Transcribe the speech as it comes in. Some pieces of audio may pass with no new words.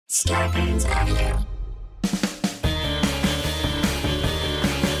Scarpins Avenue.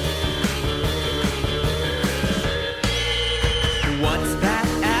 What's that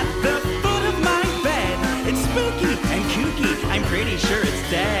at the foot of my bed? It's spooky and kooky. I'm pretty sure it's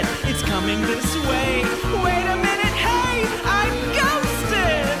dead. It's coming this way. Wait a minute, hey! I'm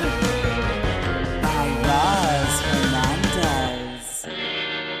ghosted! By Roz Hernandez.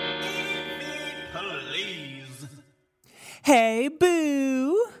 Please. Hey,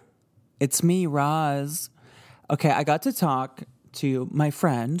 boo. It's me, Roz. Okay, I got to talk to my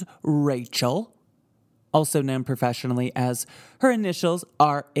friend, Rachel, also known professionally as her initials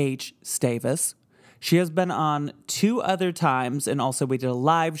R.H. Stavis. She has been on 2 other times, and also we did a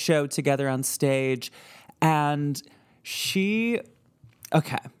live show together on stage. And she's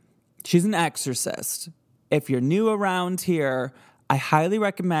an exorcist. If you're new around here, I highly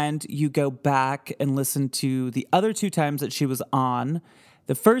recommend you go back and listen to the other 2 times that she was on.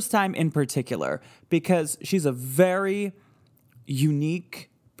 The first time in particular, because she's a very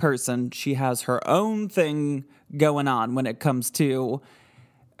unique person. She has her own thing going on when it comes to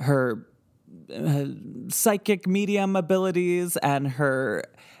her psychic medium abilities and her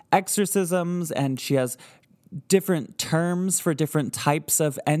exorcisms, and she has different terms for different types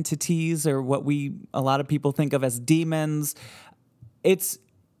of entities, or what a lot of people think of as demons. It's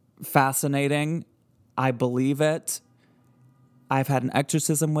fascinating. I believe it. I've had an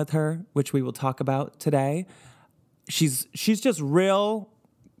exorcism with her, which we will talk about today. She's just real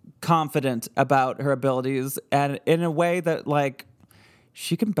confident about her abilities, and in a way that, like,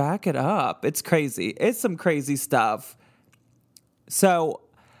 she can back it up. It's crazy. It's some crazy stuff. So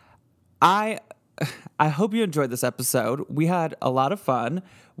I hope you enjoyed this episode. We had a lot of fun.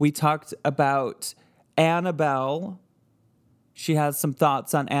 We talked about Annabelle. She has some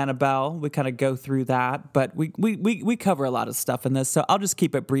thoughts on Annabelle. We kind of go through that, but we cover a lot of stuff in this, so I'll just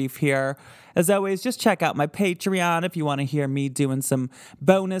keep it brief here. As always, just check out my Patreon if you want to hear me doing some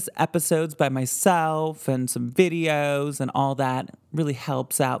bonus episodes by myself and some videos and all that. It really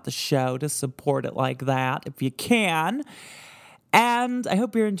helps out the show to support it like that if you can. And I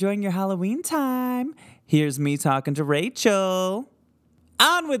hope you're enjoying your Halloween time. Here's me talking to Rachel.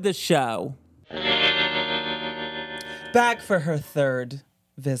 On with the show. Back for her 3rd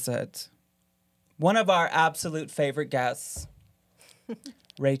visit. One of our absolute favorite guests,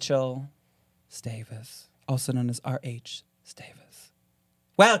 Rachel Stavis, also known as R.H. Stavis.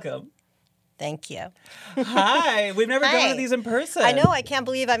 Welcome. Thank you. Hi. We've never done one of these in person. I know. I can't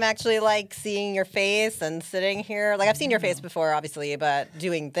believe I'm actually seeing your face and sitting here. I've seen your face before, obviously, but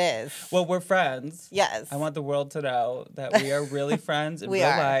doing this. Well, we're friends. Yes. I want the world to know that we are really friends in real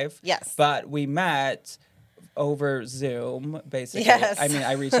life. Yes. But we met over Zoom, basically. Yes. I mean,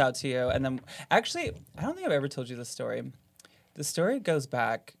 I reached out to you, and then actually, I don't think I've ever told you this story. The story goes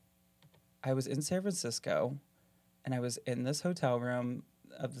back. I was in San Francisco, and I was in this hotel room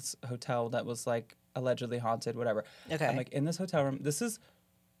of this hotel that was allegedly haunted, whatever. Okay. I'm in this hotel room. This is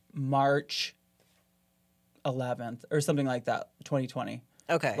March 11th or something like that, 2020.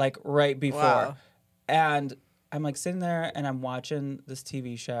 Okay. Right before. Wow. And I'm sitting there and I'm watching this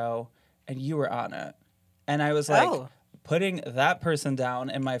TV show, and you were on it. And I was putting that person down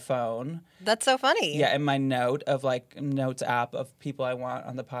in my phone. That's so funny. Yeah, in my notes app of people I want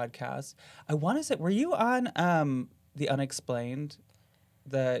on the podcast. I want to say, were you on The Unexplained,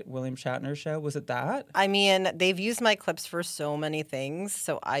 the William Shatner show? Was it that? I mean, they've used my clips for so many things,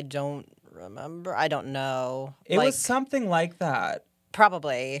 so I don't remember. I don't know. It was something like that.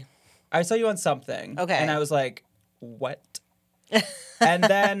 Probably. I saw you on something. Okay. And I was like, what? And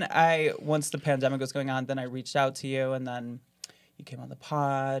then once the pandemic was going on, then I reached out to you, and then you came on the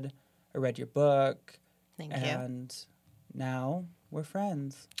pod. I read your book. Thank you. And now we're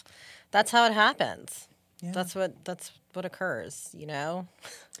friends. That's how it happens. Yeah. That's what occurs, you know?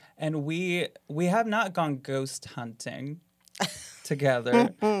 And we have not gone ghost hunting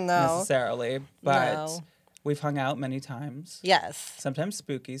together necessarily, but we've hung out many times. Yes. Sometimes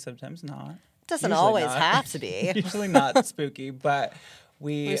spooky, sometimes not. Doesn't Usually always not. have to be. Usually not spooky, but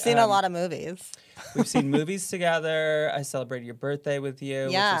we've seen a lot of movies. We've seen movies together. I celebrated your birthday with you,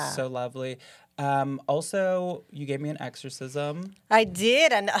 which was so lovely. Also, you gave me an exorcism. I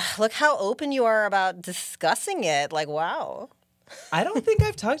did, and look how open you are about discussing it. Wow. I don't think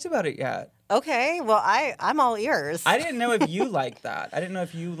I've talked about it yet. Okay, well, I'm all ears. I didn't know if you like that. I didn't know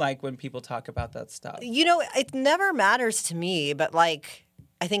if you like when people talk about that stuff. You know, it never matters to me, but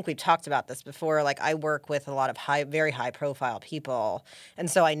I think we've talked about this before. I work with a lot of very high profile people, and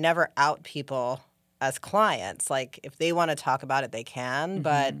so I never out people as clients. Like, if they want to talk about it, they can,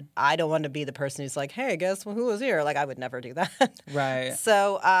 but I don't want to be the person who's like, hey, guess who was here? Like, I would never do that. Right.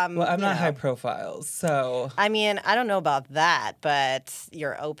 So, Well, I'm you not know. high profile, so I mean, I don't know about that, but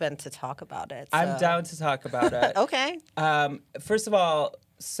you're open to talk about it. I'm so- down to talk about it. Okay. First of all,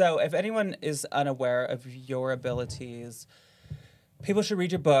 so if anyone is unaware of your abilities, people should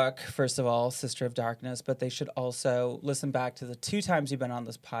read your book, first of all, Sister of Darkness, but they should also listen back to the 2 times you've been on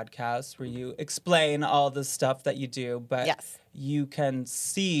this podcast where you explain all the stuff that you do, but Yes. you can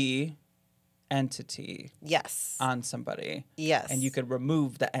see entity Yes. on somebody. Yes. And you could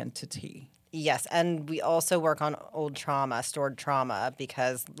remove the entity. Yes, and we also work on old trauma, stored trauma,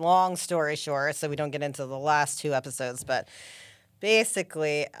 because long story short, so we don't get into the last 2 episodes, but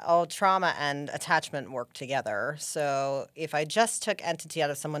basically all trauma and attachment work together. So if I just took entity out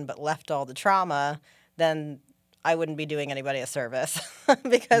of someone but left all the trauma, then I wouldn't be doing anybody a service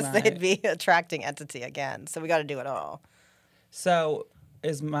because Right. they'd be attracting entity again. So we got to do it all. So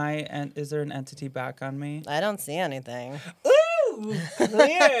is there an entity back on me? I don't see anything. Ooh,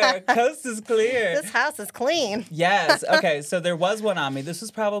 clear. Coast is clear. This house is clean. Yes. Okay. So there was one on me. This was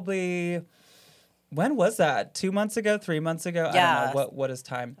probably, when was that? 2 months ago? 3 months ago? I Yeah. don't know. What is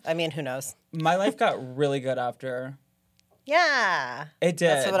time? I mean, who knows? My life got really good after. Yeah. It did.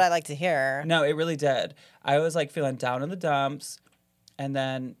 That's what I like to hear. No, it really did. I was like feeling down in the dumps. And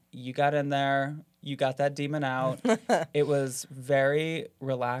then you got in there. You got that demon out. It was very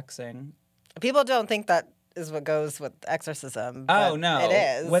relaxing. People don't think that is what goes with exorcism. Oh, but no. It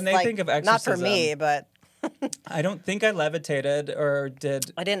is. When they think of Not for me, exorcism- but I don't think I levitated or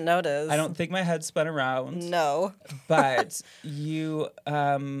did. I didn't notice. I don't think my head spun around. No. But you,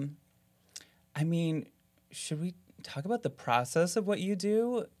 I mean, should we talk about the process of what you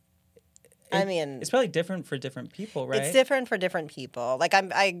do? I mean, It's probably different for different people, right? it's different for different people. Like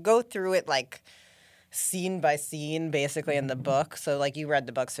I go through it like scene by scene, basically in the book. So like you read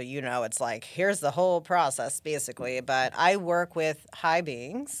the book, so you know it's like here's the whole process, basically. But I work with high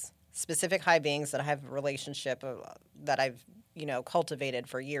beings, specific high beings that I have a relationship that I've cultivated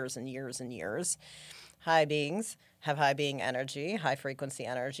for years and years and years. High beings have high being energy, high frequency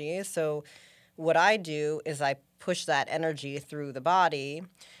energy. So what I do is I push that energy through the body.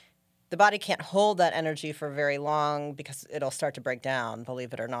 The body can't hold that energy for very long because it'll start to break down,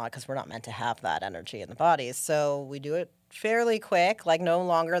 believe it or not, because we're not meant to have that energy in the body. So we do it fairly quick, like no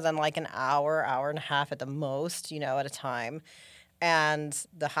longer than like an hour, hour and a half at the most, at a time. And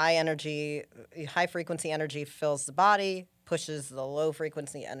the high frequency energy fills the body, pushes the low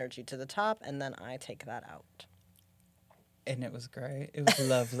frequency energy to the top, and then I take that out. And it was great. It was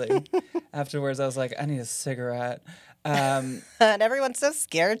lovely. Afterwards, I was like, I need a cigarette. And everyone's so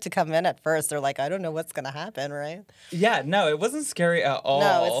scared to come in at first. They're like, I don't know what's going to happen, right? Yeah, no, it wasn't scary at all.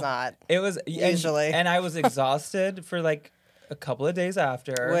 No, it's not. It was Usually. and I was exhausted for like a couple of days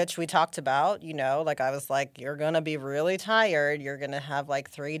after. Which we talked about, like I was like, you're going to be really tired. You're going to have like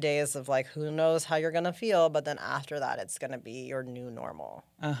 3 days of like, who knows how you're going to feel. But then after that, it's going to be your new normal.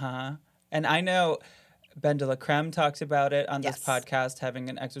 Uh-huh. And I know Ben de la Creme talked about it on this Yes. podcast, having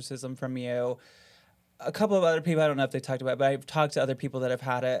an exorcism from you. A couple of other people, I don't know if they talked about it, but I've talked to other people that have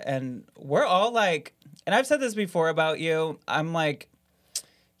had it. And we're all like, and I've said this before about you, I'm like,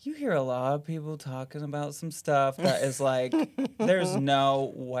 you hear a lot of people talking about some stuff that is like, there's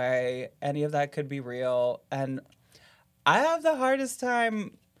no way any of that could be real. And I have the hardest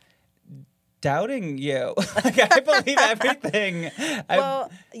time doubting you. Like, I believe everything. Well,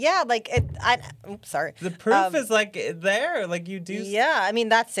 yeah, like I'm sorry. The proof is like there. Like you do. Yeah, I mean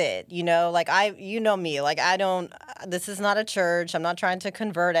that's it. Like you know me. Like I don't. This is not a church. I'm not trying to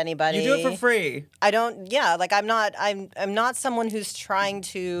convert anybody. You do it for free. I don't. Yeah, like I'm not. I'm not someone who's trying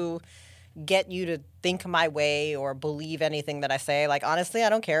to get you to think my way or believe anything that I say. Like honestly, I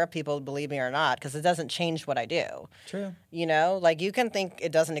don't care if people believe me or not because it doesn't change what I do. True. Like you can think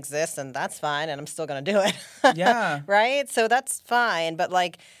it doesn't exist and that's fine, and I'm still gonna do it. Yeah. Right. So that's fine, but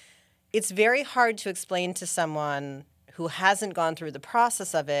like. It's very hard to explain to someone who hasn't gone through the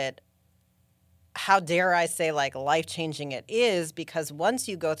process of it, how dare I say, like, life-changing it is, because once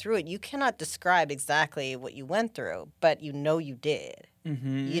you go through it, you cannot describe exactly what you went through, but you know you did.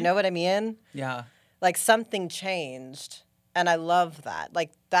 Mm-hmm. You know what I mean? Yeah. Like, something changed, and I love that.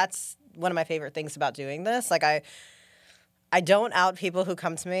 Like, that's one of my favorite things about doing this. Like, I don't out people who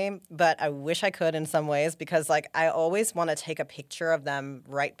come to me, but I wish I could in some ways because, like, I always want to take a picture of them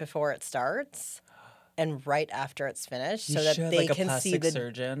right before it starts and right after it's finished You so that should, they like a can see plastic the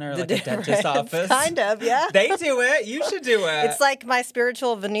surgeon or the like a dentist difference. office. Kind of, yeah. They do it. You should do it. It's like my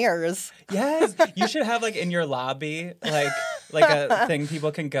spiritual veneers. Yes. You should have like in your lobby, like like a thing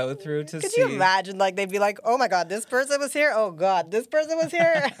people can go through to Could see. you imagine? Like, they'd be like, oh my God, this person was here. Oh God, this person was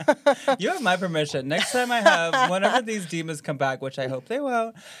here. You have my permission. Next time I have, whenever these demons come back, which I hope they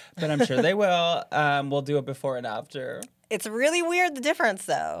won't, but I'm sure they will, we'll do a before and after. It's really weird, the difference,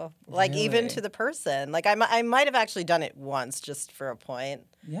 though. Like, even Really? to the person. Like, I might have actually done it once just for a point,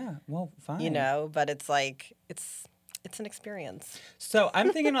 Yeah, well, fine. you know, but it's like, it's an experience. So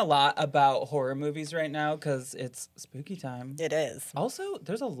I'm thinking a lot about horror movies right now because it's spooky time. It is. Also,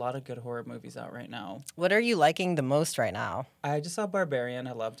 there's a lot of good horror movies out right now. What are you liking the most right now? I just saw Barbarian.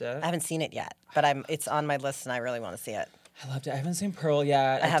 I loved it. I haven't seen it yet, but it's on my list and I really want to see it. I loved it. I haven't seen Pearl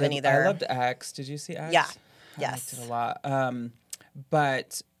yet. I haven't either. I loved X. Did you see X? Yeah. I Yes. liked it a lot.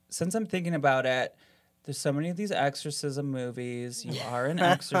 But since I'm thinking about it, there's so many of these exorcism movies. You are an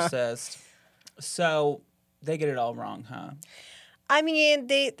exorcist. So they get it all wrong, huh? I mean,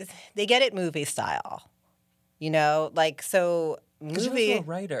 they get it movie style, you know, like, so Because you're movie. also a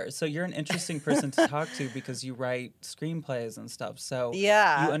writer, so you're an interesting person to talk to because you write screenplays and stuff. So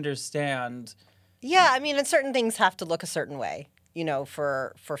Yeah. you understand. Yeah, I mean, and certain things have to look a certain way, you know,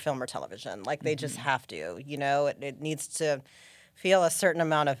 for film or television. Like, they just have to, you know, it needs to feel a certain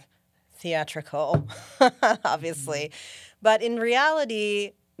amount of theatrical, obviously. But in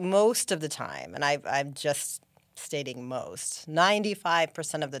reality, most of the time, and I'm just stating most,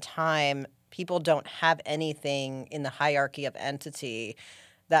 95% of the time, people don't have anything in the hierarchy of entity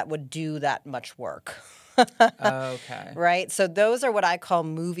that would do that much work. Okay. Right? So those are what I call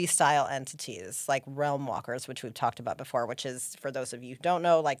movie style entities, like realm walkers, which we've talked about before, which is, for those of you who don't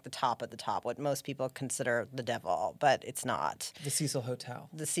know, like the top of the top, what most people consider the devil, but it's not. The Cecil Hotel.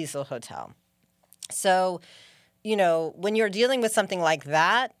 The Cecil Hotel. So, you know, when you're dealing with something like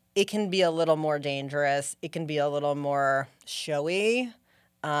that, it can be a little more dangerous. It can be a little more showy,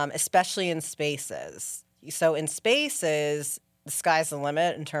 especially in spaces. So in spaces, the sky's the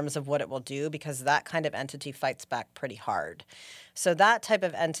limit in terms of what it will do because that kind of entity fights back pretty hard. So that type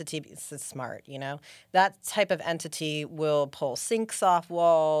of entity, this is smart, you know, that type of entity will pull sinks off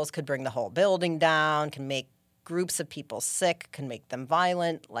walls, could bring the whole building down, can make groups of people sick, can make them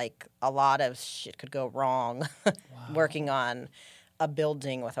violent. Like, a lot of shit could go wrong working on a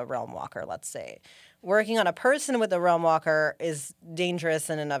building with a realm walker, let's say. Working on a person with a realm walker is dangerous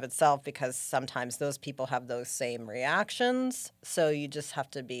in and of itself because sometimes those people have those same reactions. So you just have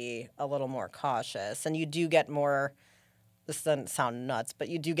to be a little more cautious. And you do get more, this doesn't sound nuts, but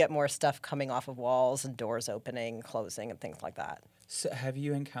you do get more stuff coming off of walls and doors opening, closing, and things like that. So have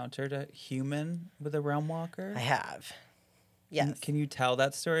you encountered a human with a realm walker? I have. Yes. Can you tell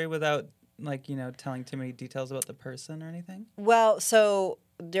that story without, like, you know, telling too many details about the person or anything? Well, so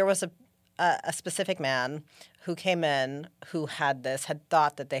there was a specific man who came in who had this, had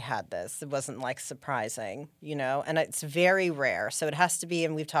thought that they had this. It wasn't like surprising, you know, and it's very rare. So it has to be,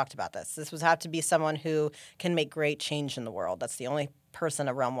 and we've talked about this, this would have to be someone who can make great change in the world. That's the only person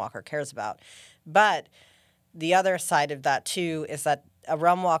a realm walker cares about. But the other side of that too is that a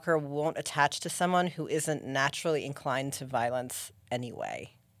realm walker won't attach to someone who isn't naturally inclined to violence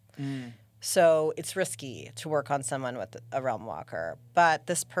anyway. So it's risky to work on someone with a realm walker. But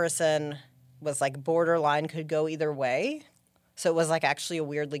this person was like borderline, could go either way. So it was like actually a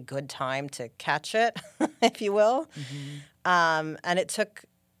weirdly good time to catch it, if you will. And it took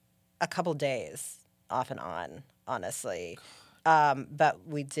a couple days off and on, honestly. But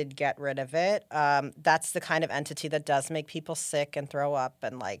we did get rid of it. That's the kind of entity that does make people sick and throw up,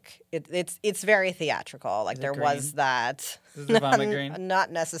 and like it's very theatrical. Like, there was that. Is the vomit green?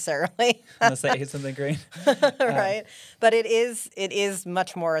 Not necessarily, Unless I ate something green. right? But it is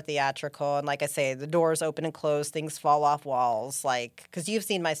much more theatrical. And like I say, the doors open and close, things fall off walls. Like, because you've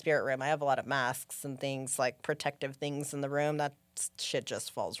seen my spirit room, I have a lot of masks and things, like protective things in the room. That shit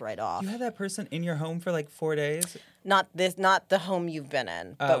just falls right off. You had that person in your home for like 4 days? Not the home you've been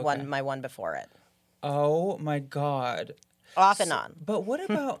in, but okay. my one before it. Oh my God. Off and on. But what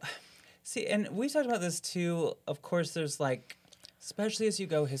about, see, and we talked about this too. Of course, there's like, especially as you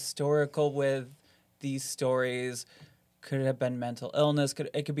go historical with these stories, could it have been mental illness?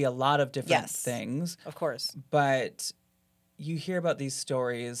 It could be a lot of different Yes. things. Of course. But you hear about these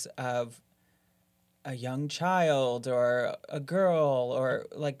stories of a young child or a girl or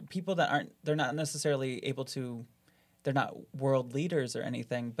like people that they're not necessarily able to, they're not world leaders or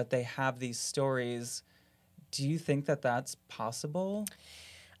anything, but they have these stories. Do you think that that's possible?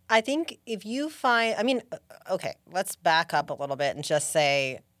 I think if you find, I mean, okay, let's back up a little bit and just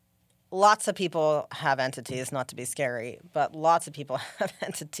say lots of people have entities, not to be scary, but lots of people have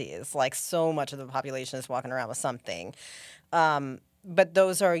entities. Like, so much of the population is walking around with something. But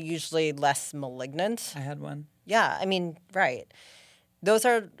those are usually less malignant. I had one. Yeah, I mean, right. Those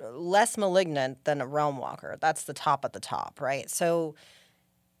are less malignant than a realm walker. That's the top at the top, right? So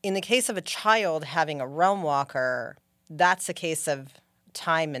in the case of a child having a realm walker, that's a case of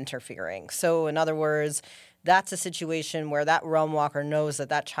time interfering. So in other words, that's a situation where that realm walker knows that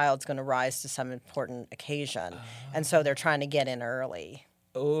that child's going to rise to some important occasion. And so they're trying to get in early.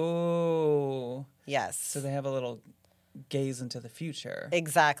 Oh. Yes. So they have a little gaze into the future.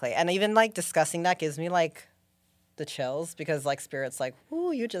 Exactly. And even like discussing that gives me like the chills because like spirit's like,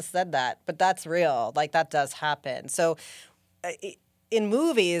 ooh, you just said that. But that's real. Like that does happen. So in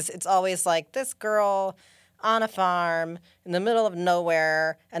movies, it's always like this girl on a farm in the middle of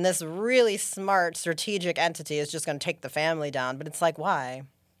nowhere, and this really smart strategic entity is just going to take the family down. But it's like, why?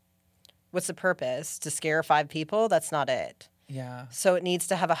 What's the purpose? To scare 5 people? That's not it. Yeah. So it needs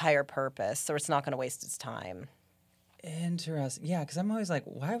to have a higher purpose, or it's not going to waste its time. Interesting. Yeah, because I'm always like,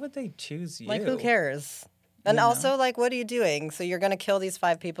 why would they choose you? Like, who cares? And You know? also, like, what are you doing? So you're going to kill these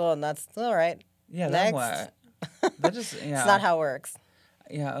 5 people, and that's all right. Yeah, Next. then what? That just, yeah. It's not how it works.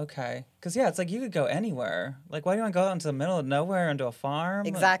 Yeah, okay. Because, yeah, it's like you could go anywhere. Like, why do you want to go out into the middle of nowhere into a farm?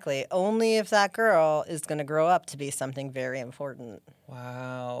 Exactly. Only if that girl is going to grow up to be something very important.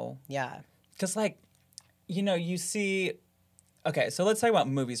 Wow. Yeah. Because, like, you know, you see... Okay, so let's talk about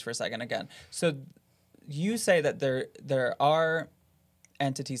movies for a second again. So you say that there are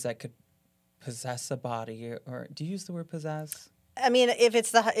entities that could possess a body, or do you use the word possess? I mean, if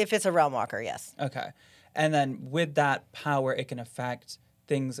it's a realm walker, yes. Okay. And then with that power, it can affect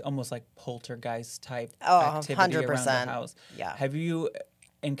things almost like poltergeist type activity around the 100%. house. Yeah. Have you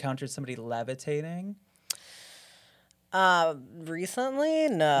encountered somebody levitating? Recently,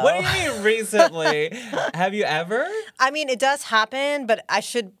 no. What do you mean recently? Have you ever? I mean, it does happen, but I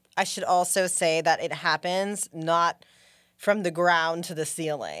should also say that it happens not from the ground to the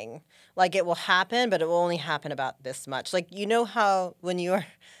ceiling. Like it will happen, but it will only happen about this much. Like you know how when you were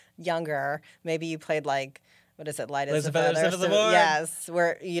younger, maybe you played like what is it, light as a feather? Light as a feather. Yes,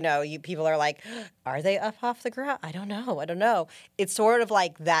 where people are like, are they up off the ground? I don't know. It's sort of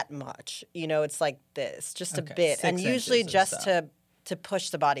like that much. It's like this, just a bit, 6 and usually inches or just so. to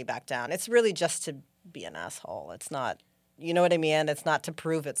push the body back down. It's really just to be an asshole. It's not, you know what I mean? It's not to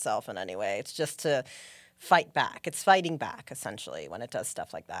prove itself in any way. It's just to fight back. It's fighting back, essentially, when it does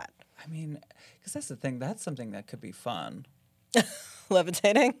stuff like that. I mean, because that's the thing. That's something that could be fun.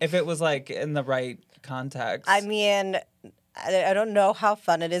 Levitating? If it was like in the right context. I mean, I don't know how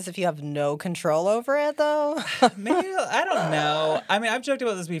fun it is if you have no control over it, though. Maybe, I don't know. I mean, I've joked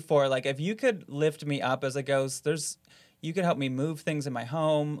about this before. Like, if you could lift me up as a ghost, you could help me move things in my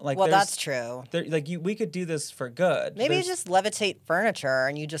home. Like, Well, that's true. We could do this for good. Maybe you just levitate furniture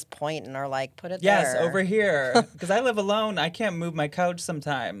and you just point and are like, put it there. Yes, over here. Because I live alone. I can't move my couch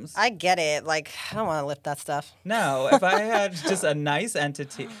sometimes. I get it. Like, I don't want to lift that stuff. No, if I had just a nice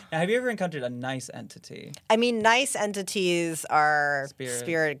entity. Now, have you ever encountered a nice entity? I mean, nice entities are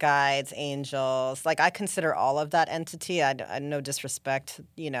Spirit guides, angels. Like, I consider all of that entity. I no disrespect,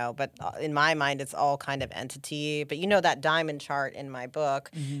 but in my mind, it's all kind of entity. But that diamond chart in my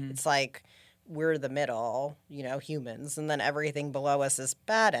book, it's like we're the middle, humans, and then everything below us is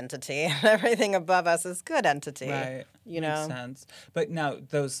bad entity, and everything above us is good entity. Right. Makes sense. But now,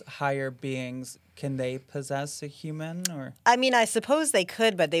 those higher beings, can they possess a human, or? I mean, I suppose they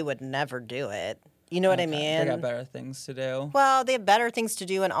could, but they would never do it. You know what I mean? They got better things to do. Well, they have better things to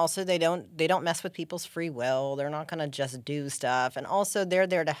do, and also they don't mess with people's free will. They're not going to just do stuff, and also they're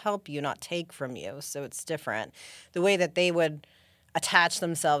there to help you, not take from you. So it's different. The way that they would attach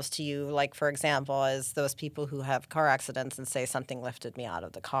themselves to you, like for example, is those people who have car accidents and say something lifted me out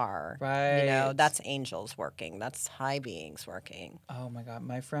of the car. Right. That's angels working. That's high beings working. Oh my God,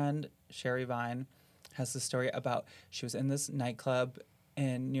 my friend Sherry Vine has this story about she was in this nightclub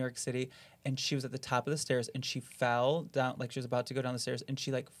in New York City, and she was at the top of the stairs, and she fell down, like she was about to go down the stairs, and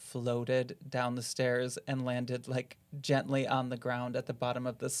she like floated down the stairs and landed like gently on the ground at the bottom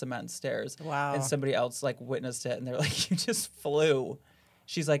of the cement stairs. Wow. And somebody else like witnessed it, and they're like, you just flew.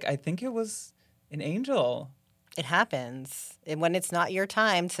 She's like, I think it was an angel. It happens. And when it's not your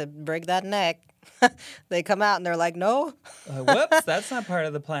time to break that neck, they come out and they're like, no. Whoops, that's not part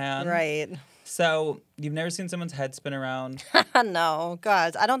of the plan. Right. So, you've never seen someone's head spin around? No,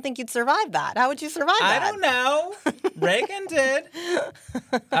 God, I don't think you'd survive that. How would you survive that? I don't know. Reagan did.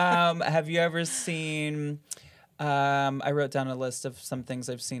 Have you ever seen... I wrote down a list of some things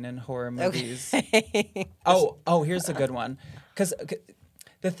I've seen in horror movies. Okay. Oh, here's a good one. Because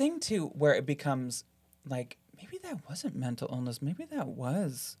the thing, too, where it becomes like, maybe that wasn't mental illness. Maybe that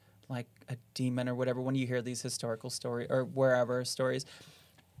was like a demon or whatever. When you hear these historical stories or wherever stories...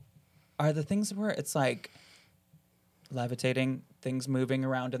 are the things where it's like levitating, things moving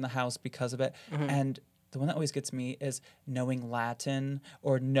around in the house because of it. And the one that always gets me is knowing Latin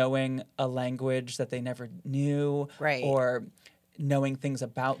or knowing a language that they never knew. Right. Or knowing things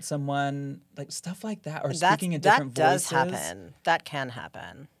about someone, like stuff like that, or speaking in different voices. That does happen. That can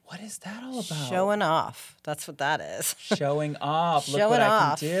happen. What is that all about? Showing off. That's what that is. Showing off. Look Showing what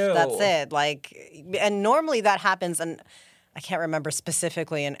off. I can do. That's it. Like, and normally that happens, and I can't remember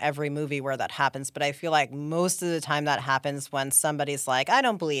specifically in every movie where that happens, but I feel like most of the time that happens when somebody's like, I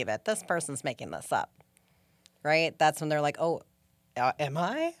don't believe it. This person's making this up. Right? That's when they're like, oh, am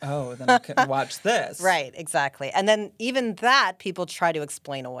I? Oh, then I can watch this. Right, exactly. And then even that people try to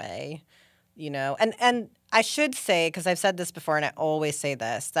explain away, you know. And I should say, because I've said this before and I always say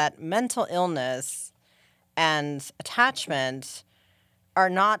this, that mental illness and attachment are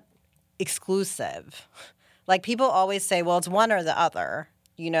not exclusive. Like people always say, well, it's one or the other,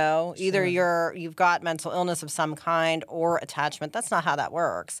 you know. Sure. Either you've got mental illness of some kind or attachment. That's not how that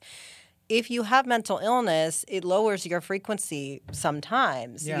works. If you have mental illness, it lowers your frequency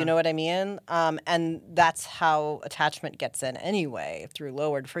sometimes. Yeah. You know what I mean? And that's how attachment gets in anyway, through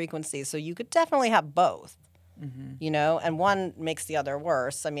lowered frequency. So you could definitely have both, you know, and one makes the other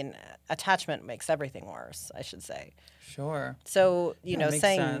worse. I mean, attachment makes everything worse, I should say. Sure. So, you know, makes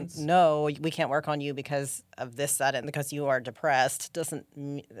saying, sense. no, we can't work on you because of this, that, and because you are depressed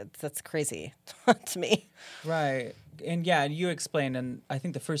that's crazy to me. Right. And yeah, you explained, and I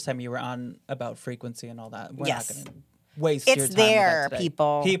think the first time you were on about frequency and all that. We're Yes. not going to waste It's your time there, with that today.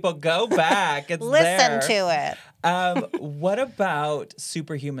 people. People, go back. It's Listen there. to it. What about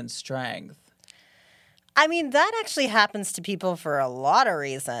superhuman strength? I mean, that actually happens to people for a lot of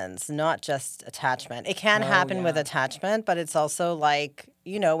reasons, not just attachment. It can happen with yeah. attachment, but it's also like,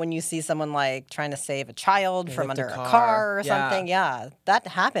 you know, when you see someone like trying to save a child They from lift a under a car. car or Yeah. something. Yeah, that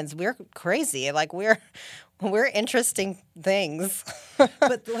happens. We're crazy. Like we're interesting things.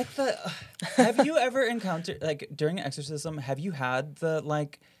 But like have you ever encountered, like during an exorcism, have you had the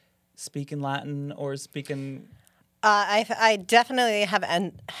like speak in Latin or speak in... I definitely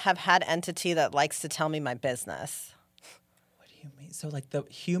have had entity that likes to tell me my business. What do you mean? So like the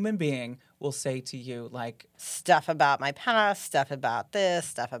human being will say to you like... Stuff about my past, stuff about this,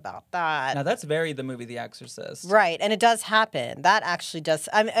 stuff about that. Now that's very the movie The Exorcist. Right, and it does happen. That actually does.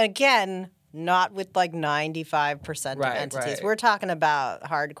 I mean, again, not with like 95% of Right, entities. right. We're talking about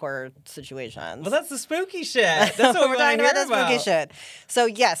hardcore situations. Well, that's the spooky shit. That's what We're we want talking to hear about the spooky shit. So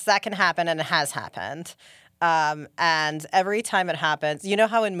yes, that can happen, and it has happened. And every time it happens, you know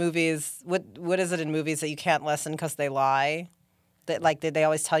how in movies, what is it in movies that you can't listen because they lie? That like they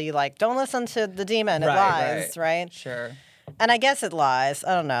always tell you like, don't listen to the demon, it lies, right? Sure. And I guess it lies.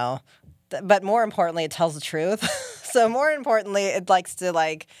 I don't know. But more importantly, it tells the truth. So more importantly, it likes to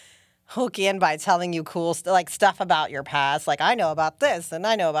like hook in by telling you cool like stuff about your past. Like I know about this and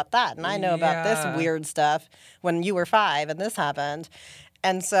I know about that and I know about Yeah. this weird stuff when you were 5 and this happened.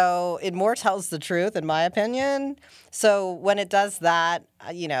 And so it more tells the truth, in my opinion. So when it does that,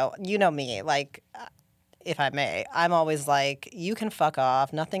 you know me, like, if I may, I'm always like, you can fuck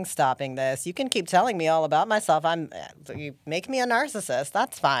off. Nothing's stopping this. You can keep telling me all about myself. You make me a narcissist.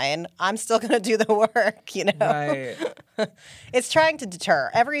 That's fine. I'm still going to do the work, you know? Right. It's trying to deter.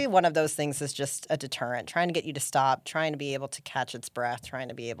 Every one of those things is just a deterrent, trying to get you to stop, trying to be able to catch its breath, trying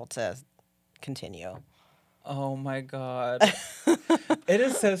to be able to continue. Oh my God. It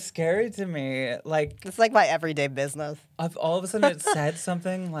is so scary to me. Like, It's like my everyday business. all of a sudden it said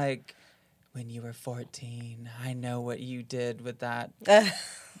something like, when you were 14, I know what you did with that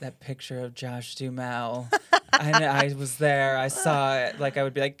picture of Josh Duhamel. I was there. I saw it. Like, I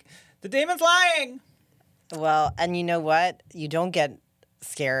would be like, the demon's lying. Well, and you know what? You don't get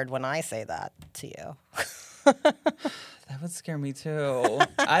scared when I say that to you. That would scare me too.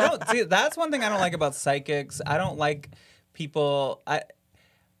 I don't see. That's one thing I don't like about psychics. I don't like people.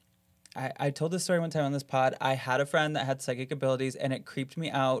 I told this story one time on this pod. I had a friend that had psychic abilities, and it creeped me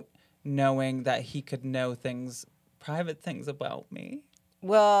out knowing that he could know things, private things about me.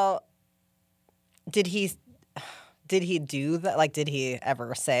 Well, did he do that? Like, did he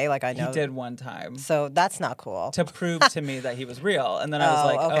ever say, like, I know? He did one time So that's not cool. to prove to me that he was real, and then I was Oh,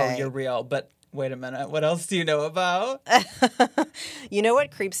 like, okay. "Oh, you're real." But wait a minute, what else do you know about? You know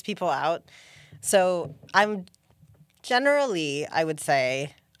what creeps people out? So I'm generally, I would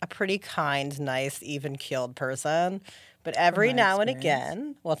say, a pretty kind, nice, even-keeled person. But every my now and experience.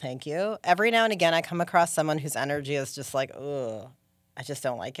 again, well, thank you. Every now and again, I come across someone whose energy is just like, ugh, I just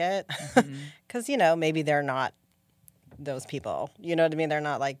don't like it. Because, you know, maybe they're not those people. You know what I mean? They're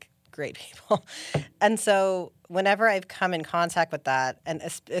not like great people. And so whenever I've come in contact with that, and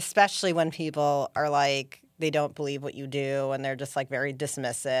especially when people are like, they don't believe what you do, and they're just like very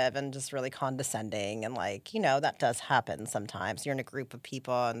dismissive and just really condescending, and like, you know, that does happen sometimes. You're in a group of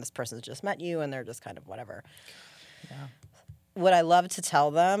people and this person's just met you and they're just kind of whatever. Yeah. What I love to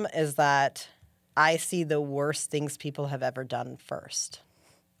tell them is that I see the worst things people have ever done first.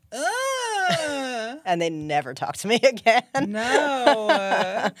 And they never talk to me again.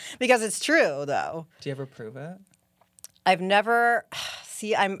 No. Because it's true, though. Do you ever prove it? I've never...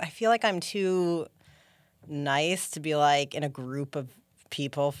 See, I feel like I'm too nice to be like in a group of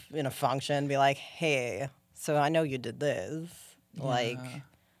people in a function, be like, hey, so I know you did this. Yeah. Like,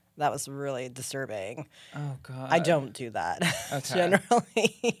 that was really disturbing. Oh, God. I don't do that, Okay.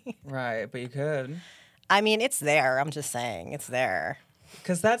 generally. Right, but you could. I mean, it's there. I'm just saying, it's there.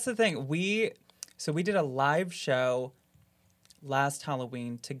 Because that's the thing. We did a live show last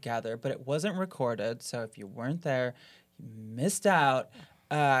Halloween together, but it wasn't recorded. So if you weren't there, you missed out.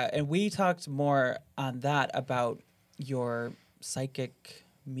 And we talked more on that about your psychic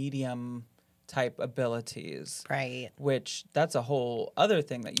medium type abilities. Right. Which that's a whole other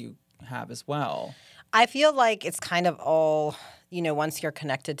thing that you have as well. I feel like it's kind of all, you know, once you're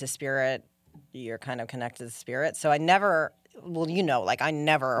connected to spirit, you're kind of connected to spirit. So I never, well, you know, like I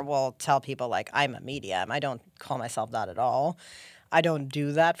never will tell people like I'm a medium. I don't call myself that at all. I don't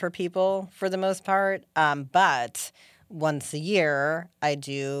do that for people for the most part. But once a year, I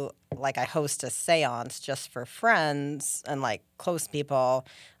do, like I host a seance just for friends and like close people.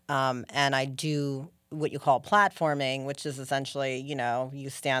 And I do what you call platforming, which is essentially, you know, you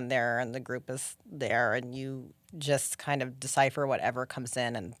stand there and the group is there and you just kind of decipher whatever comes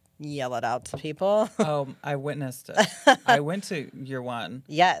in and yell it out to people. Oh, I witnessed it. I went to your one.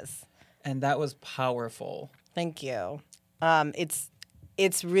 Yes. And that was powerful. Thank you.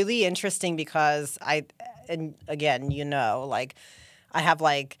 It's really interesting because and again, you know, like I have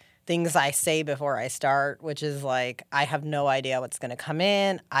like things I say before I start, which is like, I have no idea what's going to come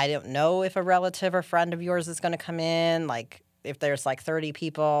in. I don't know if a relative or friend of yours is going to come in. Like if there's like 30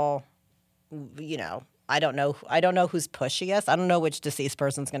 people, you know, I don't know who's pushiest. I don't know which deceased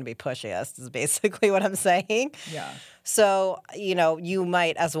person's going to be pushiest is basically what I'm saying. Yeah. So, you know, you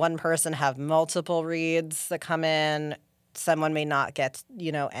might, as one person, have multiple reads that come in. Someone may not get,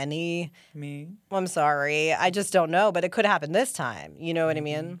 you know, any. Me? I'm sorry. I just don't know, but it could happen this time. You know what I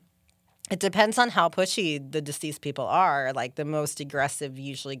mean? It depends on how pushy the deceased people are. Like the most aggressive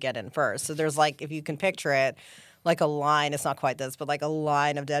usually get in first. So there's like, if you can picture it, like a line, it's not quite this, but like a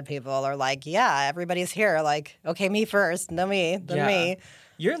line of dead people are like, yeah, everybody's here. Like, okay, me first, then me, then me.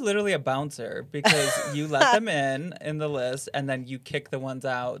 You're literally a bouncer because you let them in the list and then you kick the ones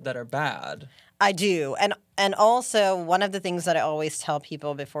out that are bad. I do. And also one of the things that I always tell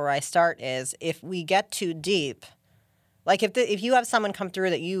people before I start is if we get too deep, like if you have someone come through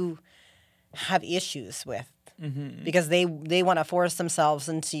that you have issues with, because they want to force themselves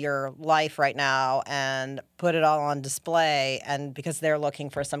into your life right now and put it all on display, and because they're looking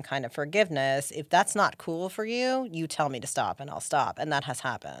for some kind of forgiveness, if that's not cool for you, you tell me to stop and I'll stop. And that has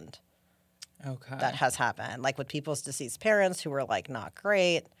happened. Okay. That has happened. Like with people's deceased parents who were like not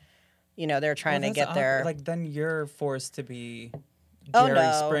great. You know, they're trying to get their... Like then you're forced to be Oh, Jerry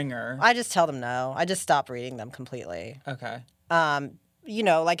no. Springer. I just tell them no. I just stop reading them completely. Okay. You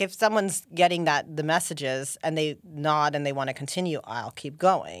know, like if someone's getting the messages and they nod and they want to continue, I'll keep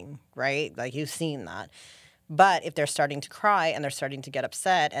going, right? Like you've seen that. But if they're starting to cry and they're starting to get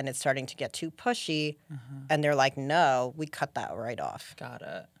upset and it's starting to get too pushy and they're like, no, we cut that right off. Got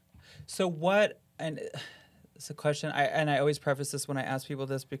it. So what, and it's a question, I always preface this when I ask people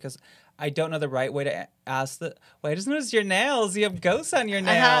this because I don't know the right way to ask the, well, I just noticed your nails. You have ghosts on your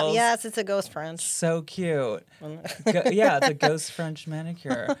nails. Yes, it's a ghost French. So cute. Yeah, it's a ghost French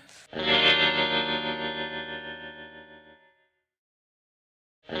manicure.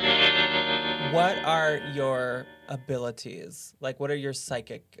 What are your abilities? Like, what are your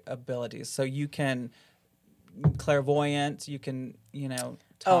psychic abilities? So you can clairvoyant, you can, you know,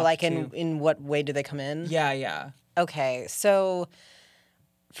 talk like to... in what way do they come in? Yeah. Okay, so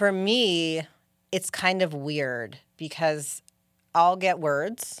for me, it's kind of weird because I'll get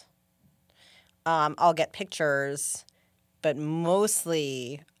words, I'll get pictures, but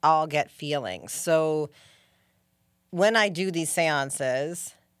mostly I'll get feelings. So when I do these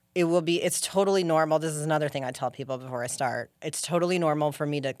seances, it's totally normal. This is another thing I tell people before I start. It's totally normal for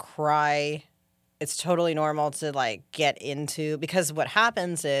me to cry. It's totally normal to like get into, because what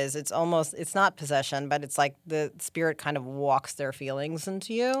happens is it's not possession, but it's like the spirit kind of walks their feelings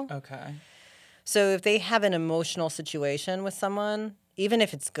into you. Okay. So if they have an emotional situation with someone, even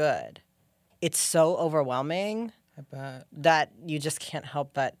if it's good, it's so overwhelming I bet. that you just can't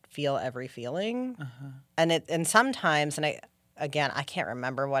help but feel every feeling. And sometimes, and I can't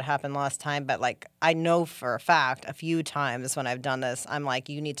remember what happened last time, but like I know for a fact a few times when I've done this, I'm like,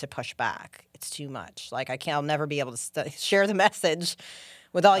 you need to push back. It's too much. Like I'll never be able to share the message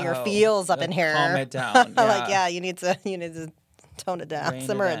with all your feels up in here. Calm it down. Like, yeah, you need to tone it down, Rein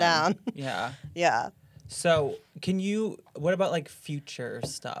simmer it in. down. Yeah. Yeah. So, what about like future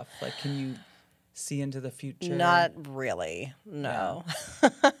stuff? Like, can you see into the future? Not really. No.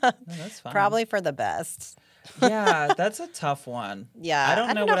 No, that's fine. Probably for the best. Yeah, that's a tough one. Yeah. I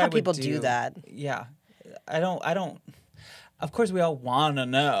don't know what how I would people do that. Yeah. I don't. Of course, we all want to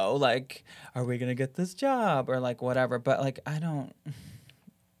know, like, are we going to get this job or like whatever, but like, I don't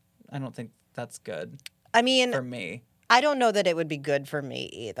think that's good I mean, for me. I don't know that it would be good for me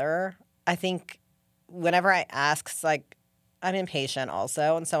either. I think whenever I ask, like, I'm impatient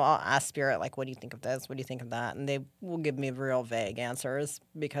also. And so I'll ask Spirit, like, what do you think of this? What do you think of that? And they will give me real vague answers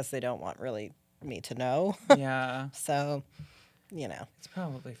because they don't want really me to know. Yeah. So, you know. It's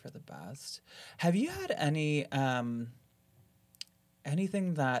probably for the best. Have you had any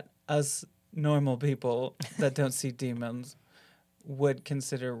anything that us normal people that don't see demons would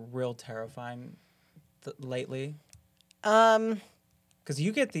consider real terrifying lately? Because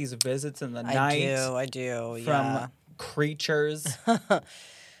you get these visits in the night. I do. From creatures.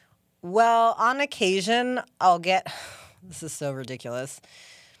 Well, on occasion, I'll get. This is so ridiculous.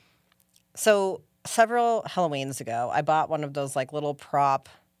 So several Halloweens ago, I bought one of those like little prop,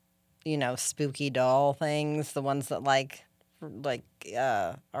 spooky doll things. The ones that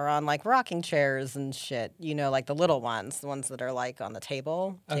are on like rocking chairs and shit. Like the little ones, the ones that are like on the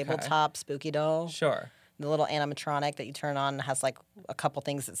tabletop spooky doll. Sure. The little animatronic that you turn on has like a couple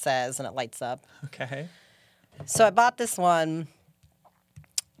things it says and it lights up. Okay. So I bought this one,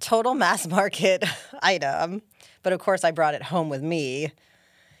 total mass market item, but of course I brought it home with me.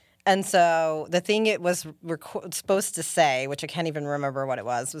 And so the thing it was supposed to say, which I can't even remember what it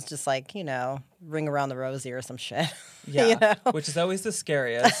was just like, ring around the rosy or some shit. Yeah, which is always the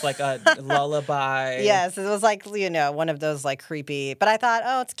scariest, like a lullaby. Yes, it was like, one of those like creepy. But I thought,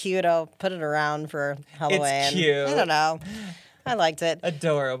 oh, it's cute. I'll put it around for Halloween. It's cute. I don't know. I liked it.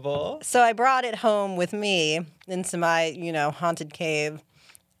 Adorable. So I brought it home with me into my, haunted cave.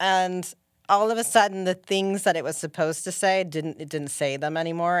 And all of a sudden, the things that it was supposed to say didn't say them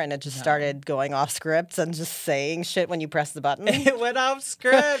anymore, and it just started going off script and just saying shit when you press the button. It went off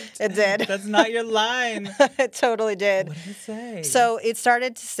script. It did. That's not your line. It totally did. What did it say? So it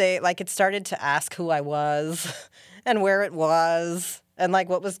started to say, it started to ask who I was and where it was and,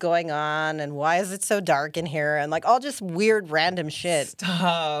 what was going on and why is it so dark in here and, all just weird random shit.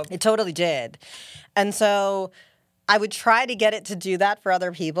 Stop. It totally did. And so I would try to get it to do that for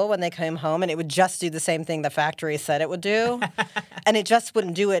other people when they came home, and it would just do the same thing the factory said it would do, and it just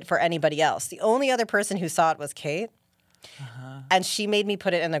wouldn't do it for anybody else. The only other person who saw it was Kate, and she made me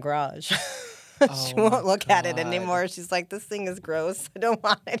put it in the garage. She won't look at it anymore. She's like, this thing is gross. I don't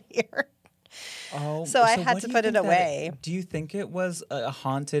want it here. Oh, so I had to put it away. Do you think it was a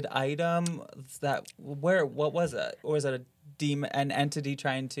haunted item? What was it? Or was it an entity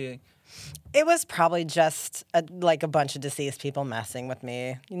trying to... It was probably just a bunch of deceased people messing with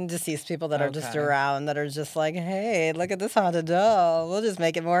me. Deceased people that are just around that are just like, hey, look at this haunted doll. We'll just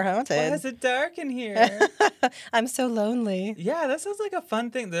make it more haunted. Why is it dark in here? I'm so lonely. Yeah, that sounds like a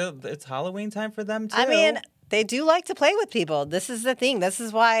fun thing. It's Halloween time for them, too. I mean, they do like to play with people. This is the thing. This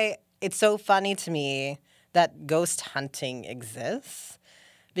is why it's so funny to me that ghost hunting exists.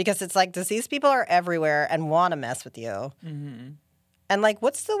 Because it's like deceased people are everywhere and want to mess with you. Mm-hmm. And,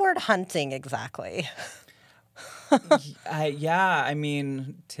 what's the word hunting exactly? I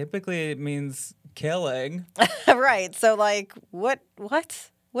mean, typically it means killing. Right. So, what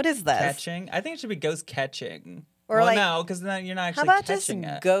is this? Catching? I think it should be ghost catching. Or no, because then you're not actually catching catching it.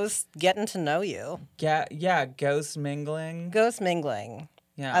 How about just ghost getting to know you? Yeah, ghost mingling. Ghost mingling.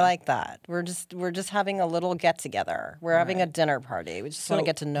 Yeah. I like that. We're just having a little get-together. We're having a dinner party. We just want to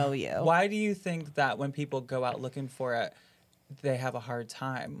get to know you. Why do you think that when people go out looking for it, they have a hard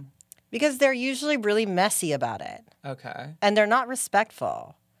time? Because they're usually really messy about it. Okay. And they're not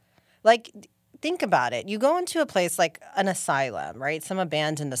respectful. Think about it. You go into a place like an asylum, right? Some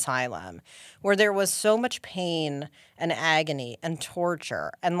abandoned asylum where there was so much pain and agony and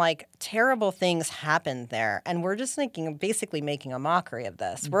torture and terrible things happened there. And we're just basically making a mockery of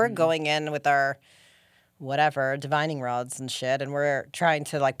this. Mm-hmm. We're going in with our divining rods and shit, and we're trying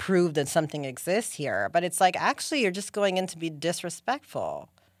to prove that something exists here. But it's actually you're just going in to be disrespectful.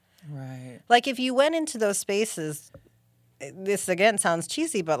 Right. If you went into those spaces, this again sounds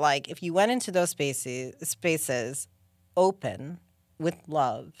cheesy, but like if you went into those spaces open with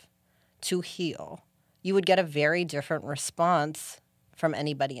love to heal, you would get a very different response from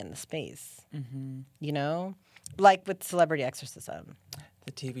anybody in the space. You know, like with Celebrity Exorcism.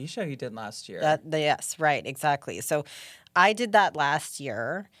 The TV show you did last year. Yes, right, exactly. So I did that last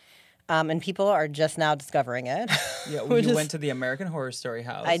year, and people are just now discovering it. Yeah, you went to the American Horror Story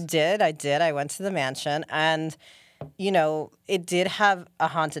house. I did. I went to the mansion, and you know, it did have a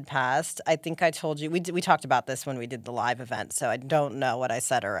haunted past. I think I told you we talked about this when we did the live event, so I don't know what I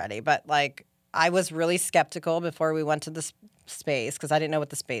said already. But like, I was really skeptical before we went to the space because I didn't know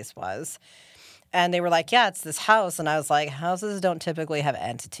what the space was. And they were like, yeah, it's this house. And I was like, houses don't typically have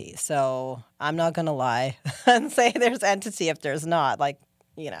entity. So I'm not going to lie and say there's entity if there's not. Like,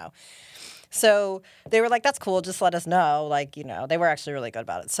 you know. So they were like, that's cool. Just let us know. Like, you know, they were actually really good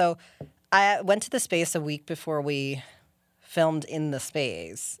about it. So I went to the space a week before we filmed in the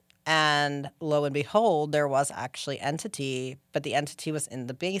space. And lo and behold, there was actually entity, but the entity was in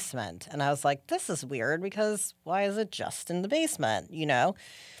the basement. And I was like, this is weird because why is it just in the basement, you know?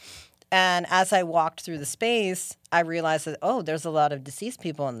 And as I walked through the space, I realized that, oh, there's a lot of deceased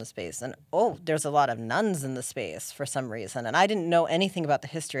people in the space. And, oh, there's a lot of nuns in the space for some reason. And I didn't know anything about the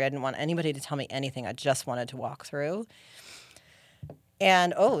history. I didn't want anybody to tell me anything. I just wanted to walk through.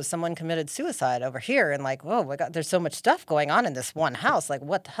 And, oh, someone committed suicide over here. And like, oh, my God, there's so much stuff going on in this one house. Like,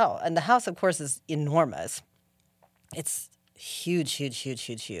 what the hell? And the house, of course, is enormous. It's huge, huge, huge,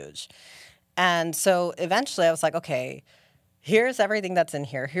 huge, huge. And so eventually I was like, okay, here's everything that's in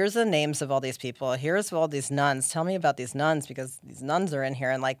here. Here's the names of all these people. Here's all these nuns. Tell me about these nuns because these nuns are in here.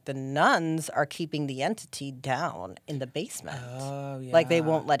 And, like, the nuns are keeping the entity down in the basement. Oh, yeah. Like, they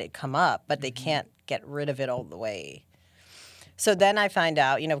won't let it come up, but they can't get rid of it all the way. So then I find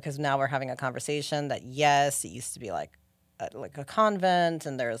out, you know, because now we're having a conversation that, yes, it used to be like a convent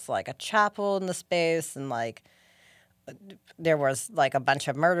and there's, like, a chapel in the space and, like, there was like a bunch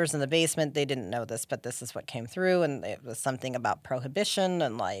of murders in the basement. They didn't know this, but this is what came through. And it was something about prohibition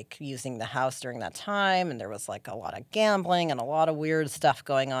and like using the house during that time. And there was like a lot of gambling and a lot of weird stuff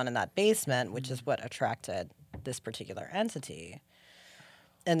going on in that basement, which is what attracted this particular entity.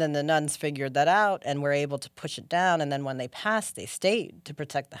 And then the nuns figured that out and were able to push it down. And then when they passed, they stayed to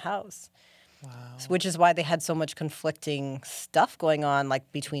protect the house. Wow. Which is why they had so much conflicting stuff going on,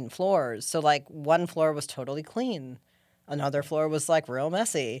 like between floors. So like one floor was totally clean. Another floor was like real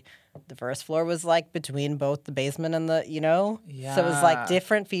messy. The first floor was like between both the basement and the, you know? Yeah. So it was like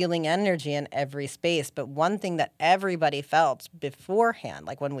different feeling energy in every space. But one thing that everybody felt beforehand,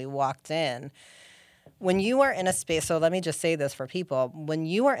 like when we walked in, when you are in a space, so let me just say this for people, when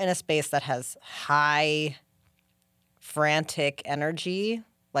you are in a space that has high frantic energy,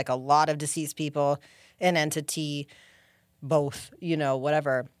 like a lot of deceased people, an entity, both, you know,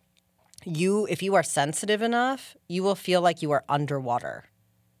 whatever, if you are sensitive enough, you will feel like you are underwater.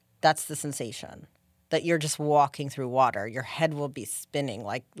 That's the sensation, that you're just walking through water. Your head will be spinning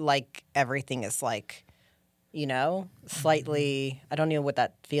like everything is like, you know, slightly, I don't know what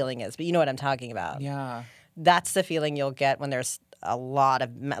that feeling is, but you know what I'm talking about. Yeah. That's the feeling you'll get when there's a lot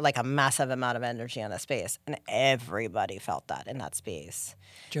of, like a massive amount of energy in a space. And everybody felt that in that space.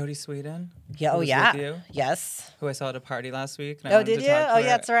 Jodie Sweden? Yeah. Who Oh, was yeah. with you? Yes. Who I saw at a party last week. And I Oh, wanted did to you? talk to Oh, her. yeah,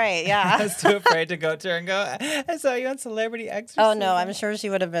 that's right. Yeah. I was too afraid to go to her and go, I saw you on Celebrity Exorcism. Oh, no, I'm sure she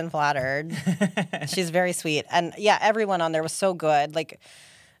would have been flattered. She's very sweet. And yeah, everyone on there was so good. Like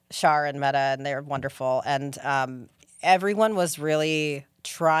Shar and Meta, and they're wonderful. And everyone was really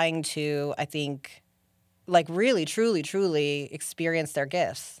trying to, I think, like really, truly, truly experience their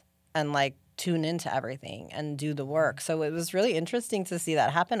gifts and like tune into everything and do the work. So it was really interesting to see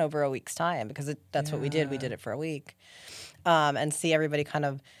that happen over a week's time because that's what we did. We did it for a week. And see everybody kind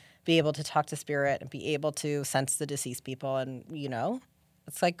of be able to talk to spirit and be able to sense the deceased people. And, you know,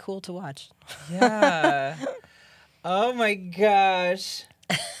 it's like cool to watch. Yeah. Oh my gosh.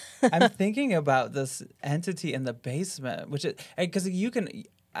 I'm thinking about this entity in the basement, which is because you can,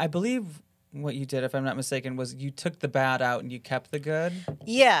 I believe what you did, if I'm not mistaken, was you took the bad out and you kept the good.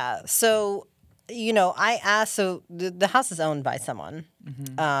 Yeah. So, you know, I asked, so the house is owned by someone,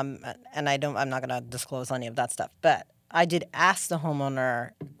 and I'm not going to disclose any of that stuff, but I did ask the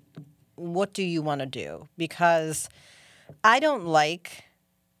homeowner, what do you want to do? Because I don't like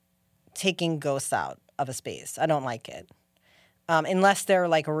taking ghosts out of a space. I don't like it. Unless they're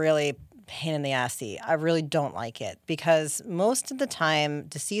like really pain in the assy. I really don't like it because most of the time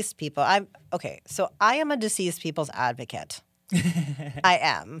deceased people, I am a deceased people's advocate. I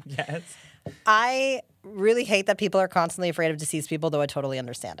am. Yes. I really hate that people are constantly afraid of deceased people, though I totally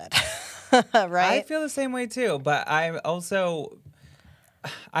understand it. I right? feel the same way too, but I'm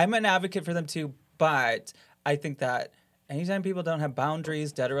an advocate for them too, but I think that anytime people don't have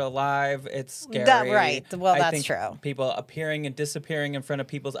boundaries, dead or alive, it's scary. Right. Well, I that's think true. people appearing and disappearing in front of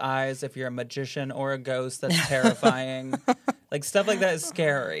people's eyes, if you're a magician or a ghost, that's terrifying. Like, stuff like that is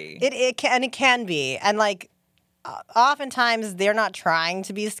scary. It can be, and like oftentimes they're not trying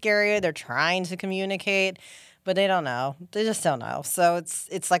to be scary. They're trying to communicate, but they don't know. They just don't know. So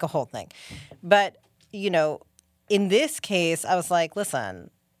it's like a whole thing. But in this case, I was like, listen,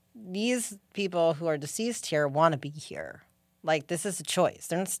 these people who are deceased here want to be here. Like, this is a choice.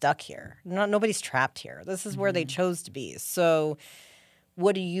 They're not stuck here. Nobody's trapped here. This is where they chose to be. So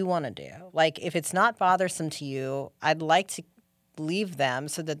what do you want to do? Like, if it's not bothersome to you, I'd like to leave them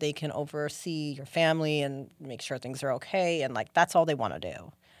so that they can oversee your family and make sure things are okay. And like, that's all they want to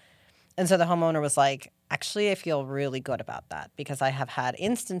do. And so the homeowner was like, actually, I feel really good about that because I have had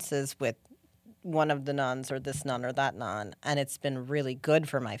instances with one of the nuns or this nun or that nun, and it's been really good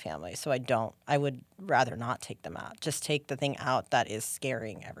for my family. So I would rather not take them out. Just take the thing out that is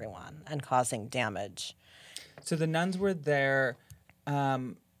scaring everyone and causing damage. So the nuns were there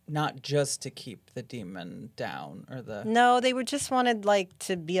not just to keep the demon down or the... No, they were just wanted like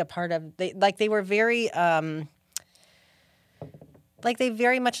to be a part of, they were very, they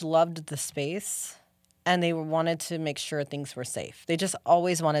very much loved the space. And they wanted to make sure things were safe. They just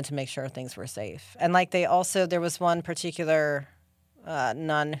always wanted to make sure things were safe. And like there was one particular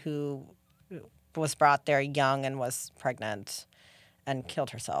nun who was brought there young and was pregnant and killed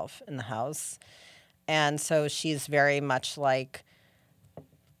herself in the house. And so she's very much like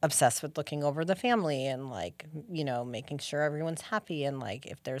obsessed with looking over the family and like, making sure everyone's happy. And like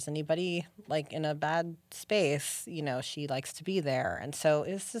if there's anybody like in a bad space, she likes to be there. And so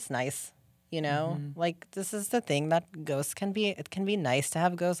it's just nice. Like this is the thing that ghosts can be. It can be nice to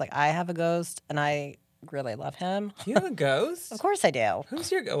have ghosts. Like I have a ghost and I really love him. You have a ghost? Of course I do.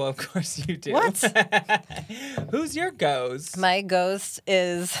 Who's your ghost? Well, of course you do. What? Who's your ghost? My ghost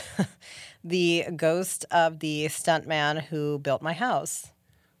is the ghost of the stuntman who built my house.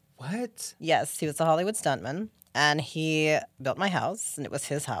 What? Yes, he was a Hollywood stuntman. And he built my house, and it was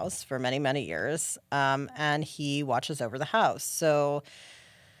his house for many, many years. And he watches over the house. So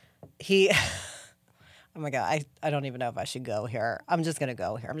he, oh my God, I don't even know if I should go here. I'm just going to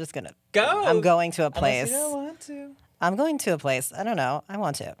go here. I'm just going to go. I'm going to a place. Unless you don't want to. I'm going to a place. I don't know. I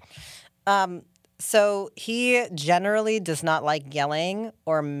want to. So he generally does not like yelling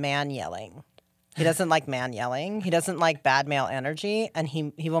or man yelling. He doesn't like man yelling. He doesn't like bad male energy. And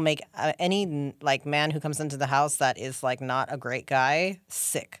he will make any like man who comes into the house that is like not a great guy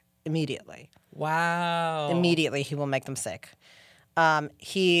sick immediately. Wow. Immediately he will make them sick.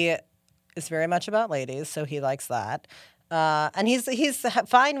 He is very much about ladies, so he likes that. And he's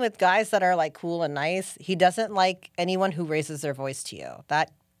fine with guys that are like cool and nice. He doesn't like anyone who raises their voice to you.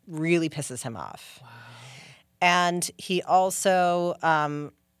 That really pisses him off. Wow. And he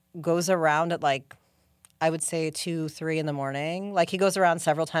also goes around at like, I would say 2, 3 in the morning. Like he goes around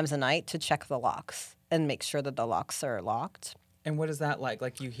several times a night to check the locks and make sure that the locks are locked. And what is that like?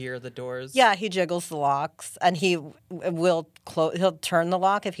 Like you hear the doors? Yeah, he jiggles the locks, and he will he'll turn the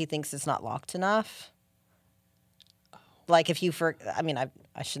lock if he thinks it's not locked enough. Like if you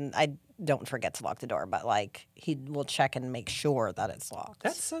I don't forget to lock the door, but like he will check and make sure that it's locked.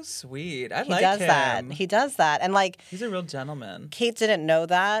 That's so sweet. I He like does him. that. He does that, and like He's a real gentleman. Kate didn't know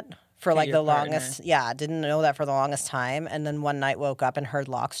that for like your the partner. longest. Yeah, didn't know that for the longest time, and then one night woke up and heard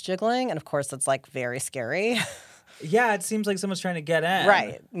locks jiggling, and of course that's like very scary. Yeah, it seems like someone's trying to get in.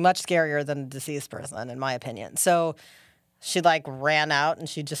 Right. Much scarier than a deceased person, in my opinion. So she like ran out and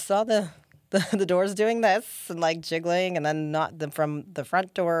she just saw the doors doing this and like jiggling, and then from the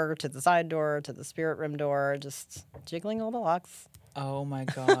front door to the side door to the spirit room door, just jiggling all the locks. Oh my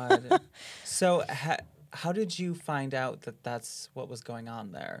God. So how did you find out that that's what was going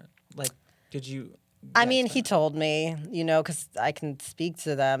on there? Like, did you... I mean, he told me, because I can speak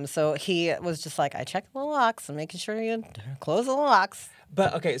to them. So he was just like, I check the locks and making sure you close the locks.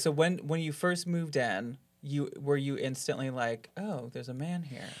 But okay, so when you first moved in, were you instantly like, oh, there's a man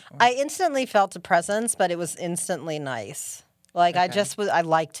here? Or... I instantly felt a presence, but it was instantly nice. Like Okay. I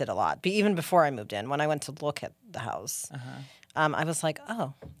liked it a lot. But even before I moved in, when I went to look at the house, I was like,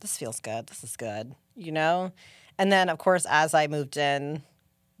 oh, this feels good. This is good, And then, of course, as I moved in,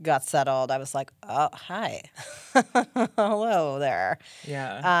 got settled, I was like, oh, hi. Hello there.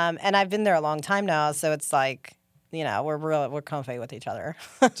 Yeah. And I've been there a long time now, so it's like, we're comfy with each other.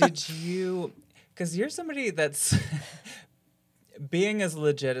 Did you... Because you're somebody that's... being as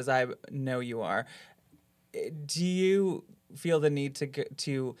legit as I know you are, do you feel the need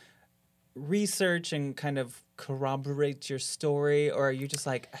to research and kind of corroborate your story, or are you just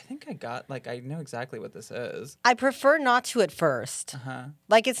like, I know exactly what this is? I prefer not to at first.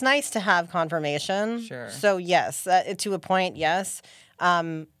 Like, it's nice to have confirmation. Sure. So, yes, to a point, yes.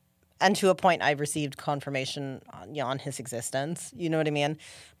 And to a point, I've received confirmation on his existence. You know what I mean?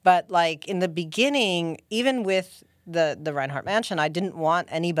 But, like, in the beginning, even with the Reinhardt Mansion, I didn't want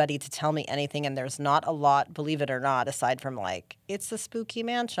anybody to tell me anything, and there's not a lot, believe it or not, aside from like, it's a spooky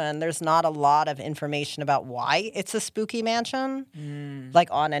mansion. There's not a lot of information about why it's a spooky mansion, like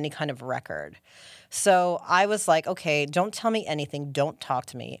on any kind of record. So I was like, okay, don't tell me anything. Don't talk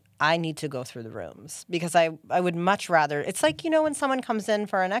to me. I need to go through the rooms because I would much rather. It's like, when someone comes in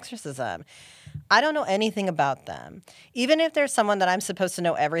for an exorcism, I don't know anything about them. Even if there's someone that I'm supposed to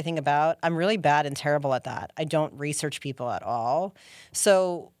know everything about, I'm really bad and terrible at that. I don't research people at all.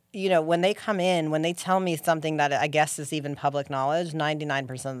 So, when they come in, when they tell me something that I guess is even public knowledge,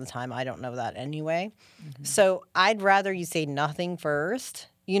 99% of the time I don't know that anyway. So I'd rather you say nothing first.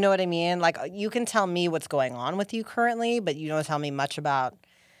 You know what I mean? Like, you can tell me what's going on with you currently, but you don't tell me much about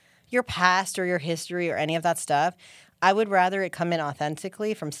your past or your history or any of that stuff. I would rather it come in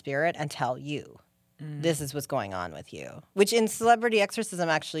authentically from spirit and tell you, this is what's going on with you. Which in celebrity exorcism,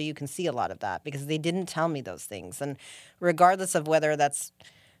 actually, you can see a lot of that because they didn't tell me those things. And regardless of whether that's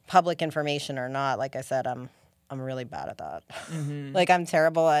public information or not, like I said, I'm really bad at that. Like, I'm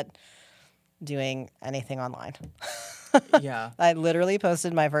terrible at doing anything online. Yeah. I literally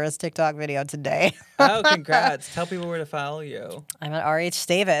posted my first TikTok video today. Oh, congrats. Tell people where to follow you. I'm at RH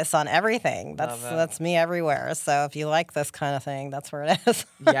Davis on everything. Love it. That's me everywhere. So if you like this kind of thing, that's where it is.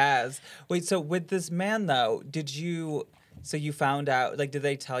 Yes. Wait, so with this man, though, so you found out, like, did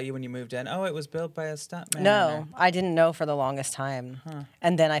they tell you when you moved in, oh, it was built by a stuntman? No, I didn't know for the longest time.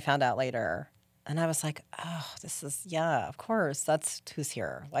 And then I found out later. And I was like, oh, of course, that's who's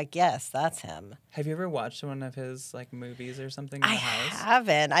here. Like, yes, that's him. Have you ever watched one of his, like, movies or something in the house? I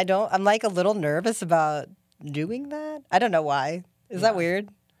haven't. I'm, like, a little nervous about doing that. I don't know why. Is that weird?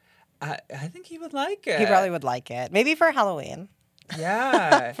 I think he would like it. He probably would like it. Maybe for Halloween.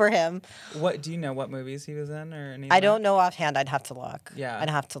 Yeah. For him. What do you know what movies he was in or anything? I don't know offhand. I'd have to look. Yeah.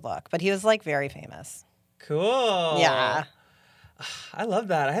 I'd have to look. But he was, like, very famous. Cool. Yeah. I love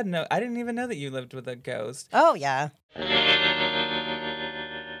that. I didn't even know that you lived with a ghost. Oh, yeah.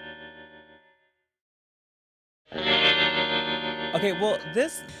 Okay, well,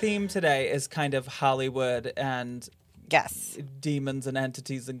 this theme today is kind of Hollywood and yes, demons and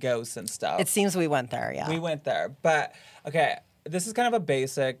entities and ghosts and stuff. It seems we went there, yeah. We went there. But, okay, this is kind of a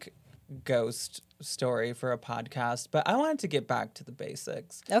basic ghost story for a podcast, but I wanted to get back to the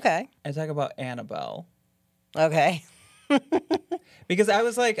basics. Okay. And talk about Annabelle. Okay. Because I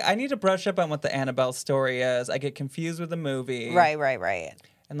was like, I need to brush up on what the Annabelle story is. I get confused with the movie. Right.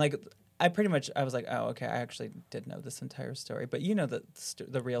 And like, I was like, oh, okay, I actually did know this entire story. But you know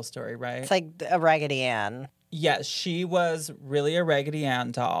the real story, right? It's like a Raggedy Ann. Yes, she was really a Raggedy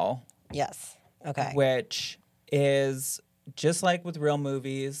Ann doll. Yes. Okay. Which is just like with real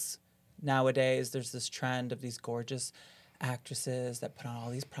movies nowadays, there's this trend of these gorgeous actresses that put on all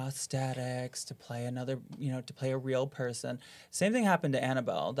these prosthetics to play to play a real person. Same thing happened to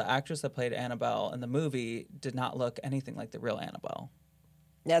Annabelle. The actress that played Annabelle in the movie did not look anything like the real Annabelle.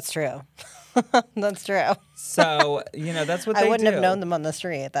 That's true. That's true. So, that's what they do. I wouldn't have known them on the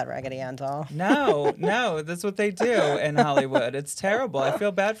street, that Raggedy Ann doll. No, that's what they do in Hollywood. It's terrible. I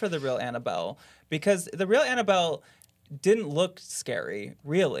feel bad for the real Annabelle because the real Annabelle didn't look scary,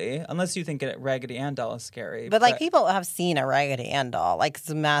 really, unless you think a Raggedy Ann doll is scary. But like, people have seen a Raggedy Ann doll. Like, it's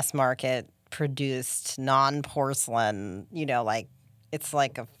a mass market produced, non-porcelain, like, it's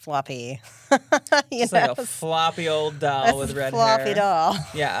like a floppy, It's like a floppy old doll with red floppy hair. doll.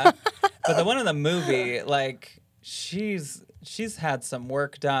 Yeah. But the one in the movie, like, she's had some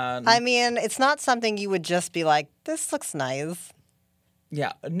work done. I mean, it's not something you would just be like, this looks nice.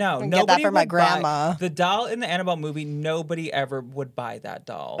 Yeah, no, get that for my grandma. The doll in the Annabelle movie, nobody ever would buy that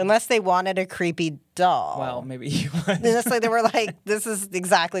doll. Unless they wanted a creepy doll. Well, maybe you would. Unless they were like, this is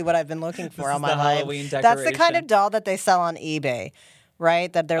exactly what I've been looking for all my life. Halloween decoration. That's the kind of doll that they sell on eBay,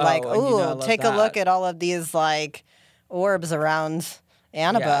 right? That they're like, ooh, take a look at all of these like orbs around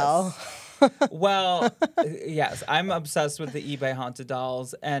Annabelle. Yes. Well, yes, I'm obsessed with the eBay haunted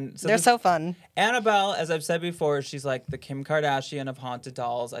dolls, and they're so fun. Annabelle, as I've said before, she's like the Kim Kardashian of haunted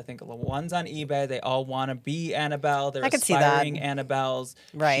dolls. I think the ones on eBay, they all want to be Annabelle. They're aspiring Annabelles.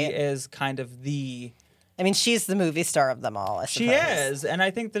 Right. She is kind of the. I mean, she's the movie star of them all, I suppose. She is, and I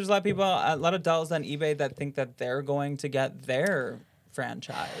think there's a lot of dolls on eBay that think that they're going to get their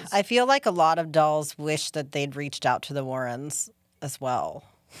franchise. I feel like a lot of dolls wish that they'd reached out to the Warrens as well.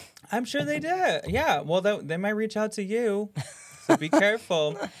 I'm sure they did. Yeah. Well, they might reach out to you. So be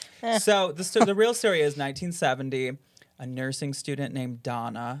careful. So the real story is 1970. A nursing student named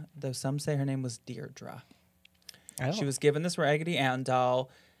Donna, though some say her name was Deirdre. Oh. She was given this Raggedy Ann doll,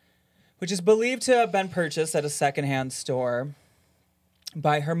 which is believed to have been purchased at a secondhand store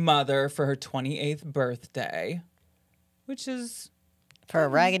by her mother for her 28th birthday, which is... For a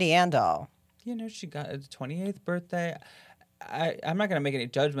Raggedy Ann doll. You know, she got a 28th birthday. I'm not going to make any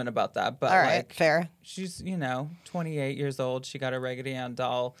judgment about that, but All right, like, fair. she's, 28 years old. She got a Raggedy Ann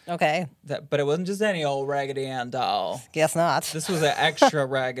doll. Okay. But it wasn't just any old Raggedy Ann doll. Guess not. This was an extra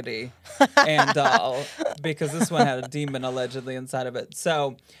Raggedy Ann doll because this one had a demon allegedly inside of it.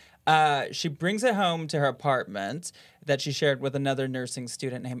 So she brings it home to her apartment that she shared with another nursing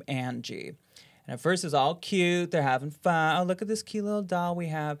student named Angie. And at first it's all cute. They're having fun. Oh, look at this cute little doll we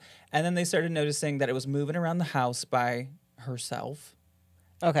have. And then they started noticing that it was moving around the house by herself.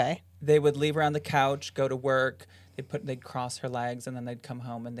 Okay. They would leave her on the couch, go to work. They'd cross her legs, and then they'd come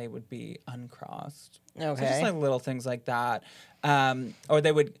home and they would be uncrossed. Okay. So just like little things like that. Or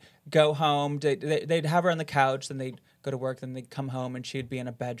they would go home. They'd have her on the couch, then they'd go to work, then they'd come home, and she'd be in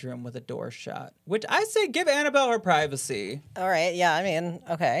a bedroom with a door shut. Which I say, give Annabelle her privacy. All right. Yeah. I mean,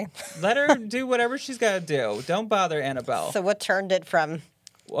 okay. Let her do whatever she's got to do. Don't bother Annabelle. So what turned it from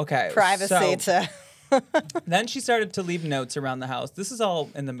so privacy to? Then she started to leave notes around the house. This is all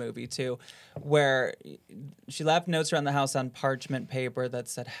in the movie, too, where she left notes around the house on parchment paper that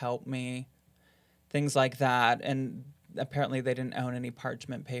said, help me, things like that. And apparently they didn't own any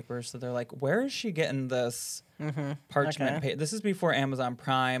parchment paper. So they're like, where is she getting this parchment paper? This is before Amazon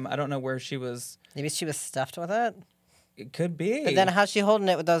Prime. I don't know where she was. Maybe she was stuffed with it. It could be. But then how's she holding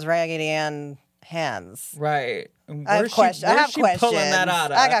it with those Raggedy Ann hands? Right. I have questions. Pulling that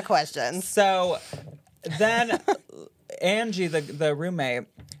out of? I got questions. So then Angie, the roommate,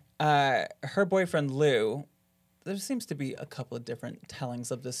 her boyfriend Lou, there seems to be a couple of different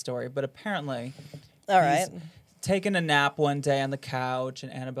tellings of this story, but apparently All right. he's taking a nap one day on the couch,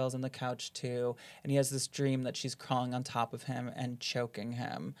 and Annabelle's on the couch too, and he has this dream that she's crawling on top of him and choking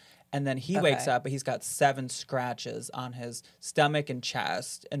him. And then he wakes up, but he's got 7 scratches on his stomach and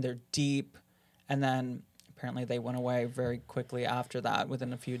chest, and they're deep. And then apparently they went away very quickly after that,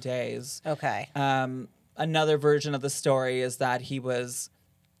 within a few days. Okay. Another version of the story is that he was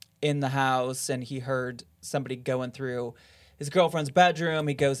in the house and he heard somebody going through his girlfriend's bedroom.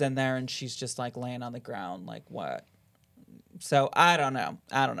 He goes in there and she's just like laying on the ground, like what? So I don't know.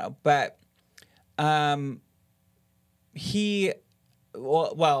 But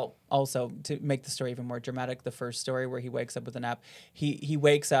also to make the story even more dramatic, the first story where he wakes up with a nap, he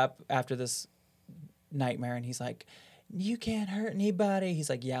wakes up after this nightmare and he's like, you can't hurt anybody. He's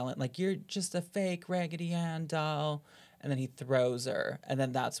like yelling, like, you're just a fake Raggedy Ann doll. And then he throws her. And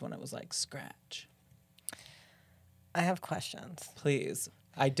then that's when it was like, scratch. I have questions. Please.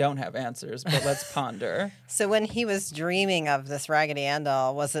 I don't have answers, but let's ponder. So when he was dreaming of this Raggedy Ann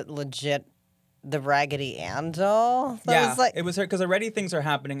doll, was it legit the Raggedy Ann doll? Yeah, it was her, because already things are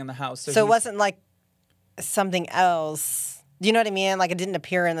happening in the house. So it wasn't like something else. Do you know what I mean? Like it didn't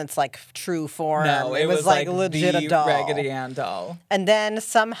appear in its like true form. No, it was like legit the a doll. Raggedy Ann doll. And then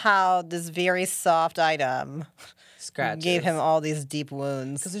somehow this very soft item Scratches. gave him all these deep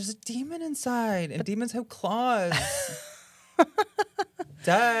wounds. Because there's a demon inside, and demons have claws.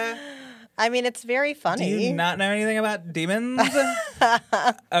 Duh. I mean, it's very funny. Do you not know anything about demons?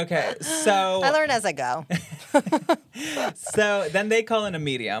 Okay, so... I learn as I go. So then they call in a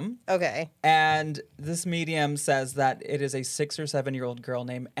medium. Okay. And this medium says that it is a 6 or 7-year-old girl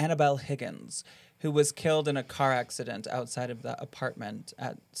named Annabelle Higgins who was killed in a car accident outside of the apartment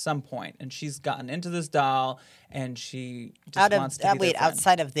at some point. And she's gotten into this doll, and she just wants to be their friend.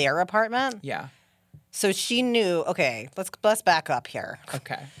 Outside of their apartment? Yeah. So she knew, okay, let's back up here.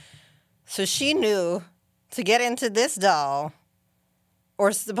 Okay. So she knew to get into this doll,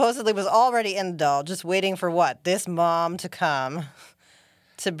 or supposedly was already in the doll, just waiting for what? This mom to come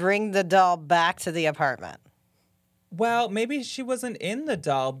to bring the doll back to the apartment. Well, maybe she wasn't in the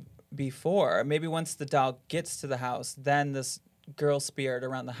doll before. Maybe once the doll gets to the house, then this girl spirit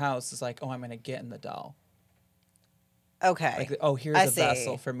around the house is like, oh, I'm going to get in the doll. Okay. Like, oh, here's a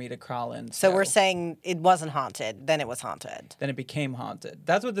vessel for me to crawl into. So we're saying it wasn't haunted, then it was haunted. Then it became haunted.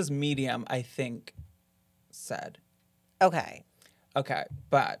 That's what this medium, I think, said. Okay. Okay,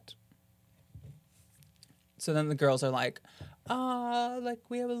 but... So then the girls are like, like,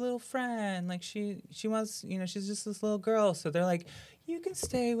 we have a little friend. Like, she wants, she's just this little girl. So they're like, you can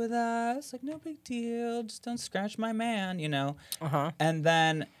stay with us. Like, no big deal. Just don't scratch my man, Uh-huh. And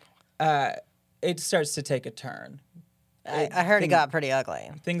then it starts to take a turn. I heard it got pretty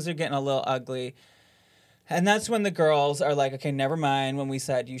ugly. Things are getting a little ugly. And that's when the girls are like, okay, never mind when we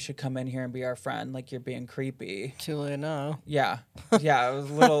said you should come in here and be our friend. Like, you're being creepy. Too late now. Yeah. Yeah, it was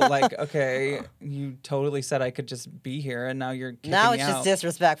a little like, okay, you totally said I could just be here, and now you're kicking Now me it's out. just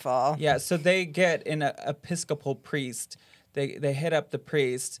disrespectful. Yeah, so they get an Episcopal priest. They hit up the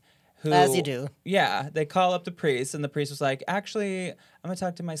priest. Who, As you do. Yeah, they call up the priest, and the priest was like, actually, I'm going to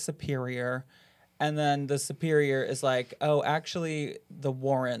talk to my superior. And then the superior is like, oh, actually, the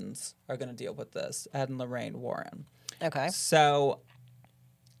Warrens are going to deal with this, Ed and Lorraine Warren. Okay. So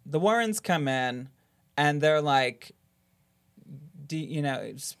the Warrens come in, and they're like,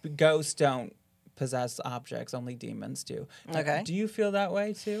 ghosts don't possess objects, only demons do. Okay. Do you feel that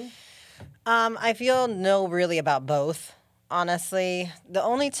way, too? I feel no really about both, honestly. The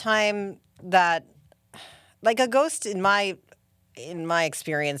only time that, like, a ghost in my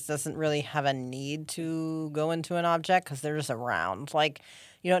experience doesn't really have a need to go into an object because they're just around. Like,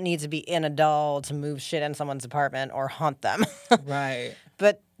 you don't need to be in a doll to move shit in someone's apartment or haunt them. Right.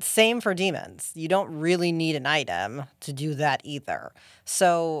 But same for demons. You don't really need an item to do that either.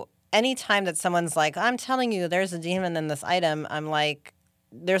 So anytime that someone's like, I'm telling you there's a demon in this item, I'm like,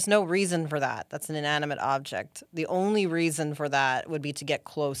 there's no reason for that. That's an inanimate object. The only reason for that would be to get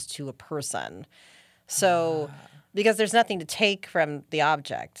close to a person. So because there's nothing to take from the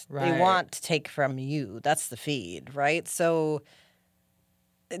object. Right. They want to take from you. That's the feed, right? So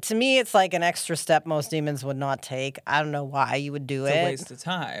to me, it's like an extra step most demons would not take. I don't know why you would do It's it. a waste of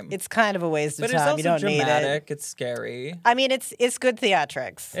time. It's kind of a waste of but time. it's You also don't dramatic. need it. It's scary. I mean, it's good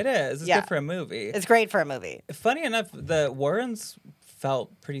theatrics. It is. It's Yeah. good for a movie. It's great for a movie. Funny enough, the Warrens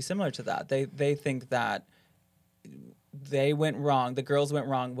felt pretty similar to that. They think that they went wrong. The girls went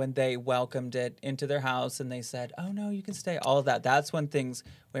wrong when they welcomed it into their house and they said, oh, no, you can stay. All of that. That's when things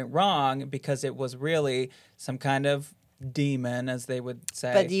went wrong because it was really some kind of demon, as they would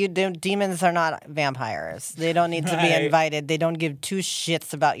say. But demons are not vampires. They don't need to be Right. invited. They don't give two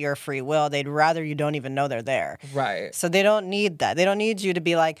shits about your free will. They'd rather you don't even know they're there. Right. So they don't need that. They don't need you to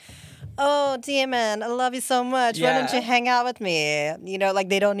be like, oh, demon, I love you so much. Why don't Yeah. you hang out with me? You know, like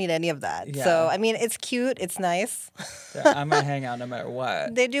they don't need any of that. Yeah. So, I mean, it's cute. It's nice. I'm going to hang out no matter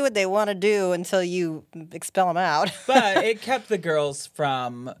what. They do what they want to do until you expel them out. But it kept the girls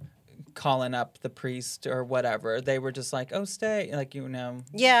from calling up the priest or whatever. They were just like, oh, stay. Like,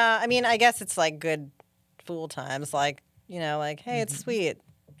 Yeah, I mean, I guess it's like good fool times. Like, like, hey, it's sweet,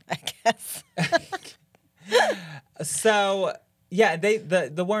 I guess. So, yeah,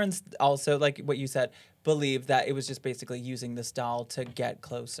 the Warrens also, like what you said, believed that it was just basically using this doll to get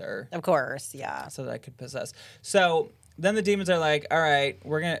closer Of course, yeah. so that I could possess. So then the demons are like, all right,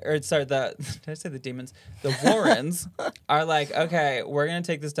 did I say the demons? The Warrens are like, okay, we're going to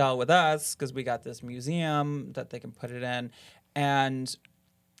take this doll with us because we got this museum that they can put it in. And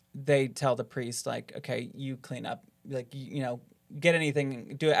they tell the priest, like, okay, you clean up, like, get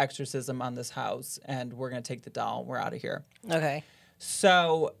anything, do an exorcism on this house, and we're going to take the doll. We're out of here. Okay.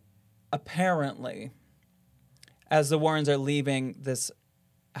 So apparently, as the Warrens are leaving this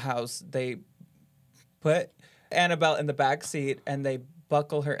house, they put Annabelle in the back seat and they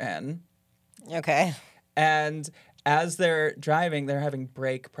buckle her in. Okay. And as they're driving, they're having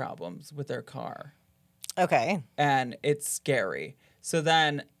brake problems with their car. Okay. And it's scary. So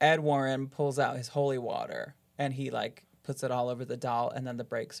then Ed Warren pulls out his holy water and he puts it all over the doll, and then the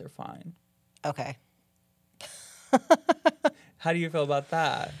brakes are fine. Okay. How do you feel about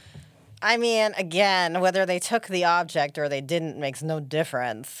that? I mean, again, whether they took the object or they didn't makes no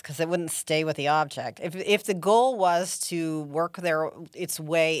difference because it wouldn't stay with the object. If the goal was to work its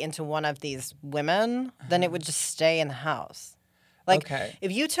way into one of these women, then it would just stay in the house. Like, Okay.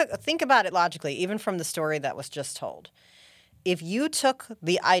 if you think about it logically, even from the story that was just told. If you took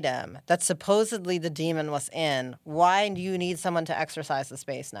the item that supposedly the demon was in, why do you need someone to exorcise the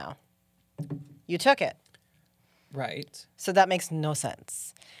space now? You took it. Right. So that makes no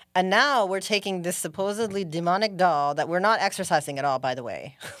sense. And now we're taking this supposedly demonic doll that we're not exorcising at all, by the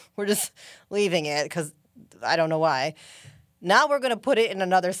way. We're just leaving it because I don't know why. Now we're going to put it in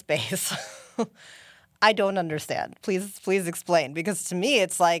another space. I don't understand. Please explain. Because to me,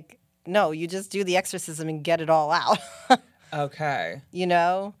 it's like, no, you just do the exorcism and get it all out. Okay. You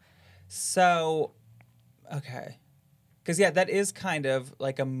know? So, okay. Because, yeah, that is kind of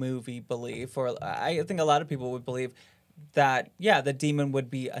like a movie belief, or I think a lot of people would believe that, yeah, the demon would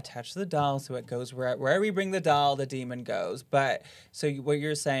be attached to the doll, so it goes wherever we bring the doll, the demon goes. But, so what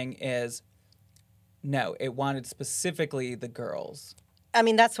you're saying is, no, it wanted specifically the girls. I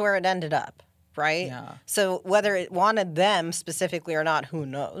mean, that's where it ended up, right? Yeah. So whether it wanted them specifically or not, who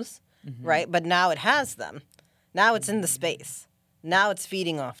knows, right? But now it has them. Now it's in the space. Now it's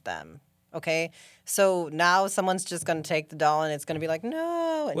feeding off them. Okay? So now someone's just going to take the doll and it's going to be like,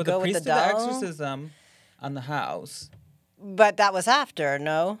 no, and Well, go the with priest the did the doll. exorcism on the house. But that was after,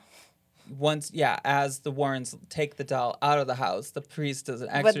 no? Once, as the Warrens take the doll out of the house, the priest does an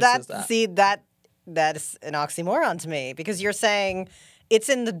But exorcism. that is an oxymoron to me because you're saying it's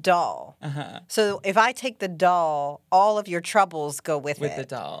in the doll. So if I take the doll, all of your troubles go with it. the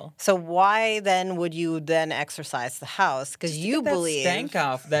doll. So why then would you then exorcise the house? Because you Get believe that stank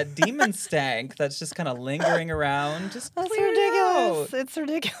off, that demon stank that's just kind of lingering around. Just that's clear it ridiculous. out. It's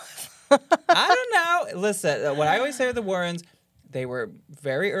ridiculous. I don't know. Listen, what I always say with the Warrens, they were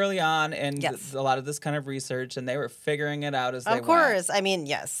very early on in Yes. a lot of this kind of research, and they were figuring it out as they went. Of course. I mean,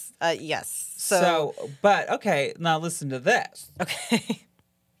 yes. Yes. So, but okay, now listen to this. Okay.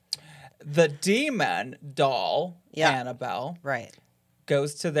 The demon doll, Yeah. Annabelle, Right.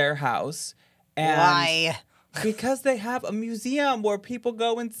 goes to their house. And Why? Because they have a museum where people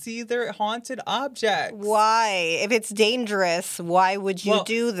go and see their haunted objects. Why? If it's dangerous, why would you Well,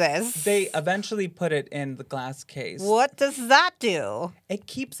 do this? They eventually put it in the glass case. What does that do? It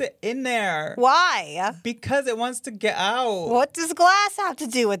keeps it in there. Why? Because it wants to get out. What does glass have to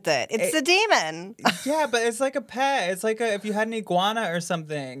do with it? It's a demon. Yeah, but it's like a pet. It's like if you had an iguana or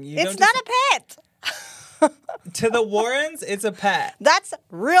something. It's not a pet. To the Warrens, it's a pet. That's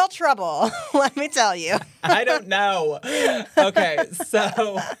real trouble, let me tell you. I don't know. Okay,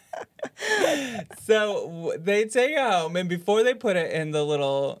 so they take it home, and before they put it in the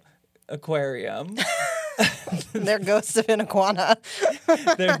little aquarium, They're ghosts of an iguana.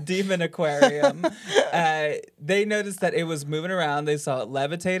 their demon aquarium, they noticed that it was moving around. They saw it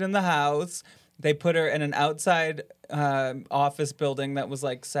levitate in the house. They put her in an outside office building that was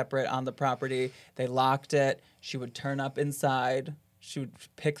like separate on the property. They locked it. She would turn up inside. She would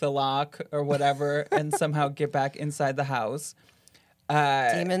pick the lock or whatever and somehow get back inside the house.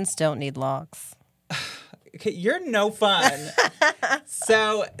 Demons don't need locks. Okay, you're no fun.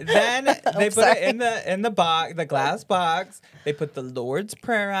 So then they put it in the box, the glass box. They put the Lord's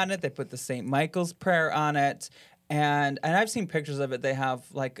Prayer on it. They put the St. Michael's Prayer on it. And I've seen pictures of it. They have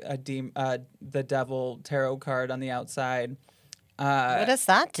like the devil tarot card on the outside. What does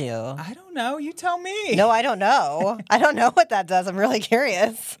that do? I don't know. You tell me. No, I don't know. I don't know what that does. I'm really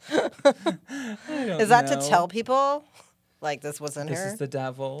curious. Is that to tell people like this wasn't this her? is the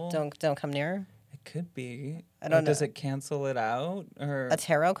devil? Don't come near. It could be. I don't Does know. it cancel it out or? A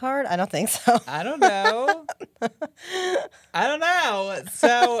tarot card? I don't think so. I don't know. I don't know.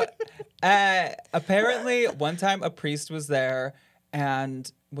 So apparently one time a priest was there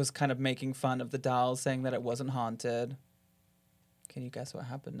and was kind of making fun of the doll, saying that it wasn't haunted. Can you guess what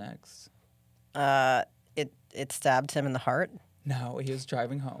happened next? It stabbed him in the heart. No, he was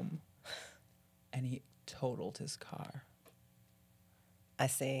driving home and he totaled his car. I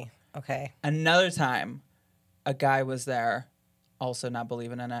see. Okay. Another time, a guy was there, also not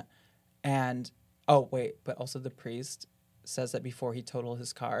believing in it. And, but also the priest says that before he totaled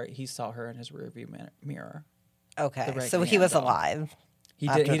his car, he saw her in his rearview mirror. Okay. The So he was Raggedy Ann doll. alive. He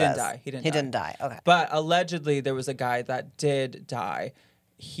after didn't this. die. He didn't die. Okay. But allegedly, there was a guy that did die.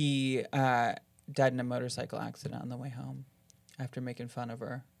 He died in a motorcycle accident on the way home after making fun of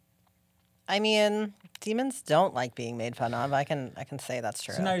her. I mean, demons don't like being made fun of. I can say that's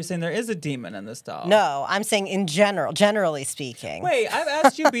true. So now you're saying there is a demon in this doll? No, I'm saying in generally speaking. Wait, I've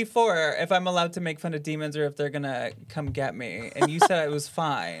asked you before if I'm allowed to make fun of demons or if they're going to come get me. And you said it was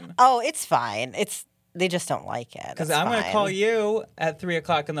fine. Oh, it's fine. They just don't like it. Because It's I'm going to fine. call you at 3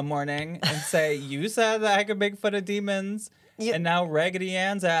 o'clock in the morning and say, you said that I could make fun of demons. And now Raggedy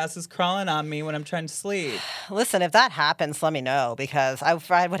Ann's ass is crawling on me when I'm trying to sleep. Listen, if that happens, let me know because I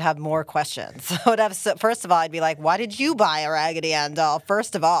would have more questions. First of all, I'd be like, "Why did you buy a Raggedy Ann doll?"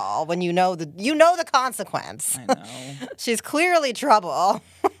 First of all, when you know the consequence. I know. She's clearly trouble.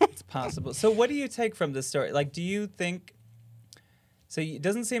 It's possible. So what do you take from this story? Like, do you think... So it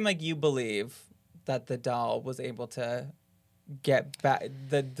doesn't seem like you believe that the doll was able to get back...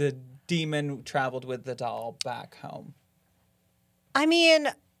 The demon traveled with the doll back home. I mean,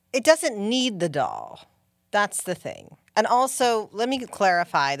 it doesn't need the doll. That's the thing. And also, let me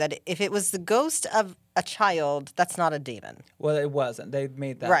clarify that if it was the ghost of a child, that's not a demon. Well, it wasn't. They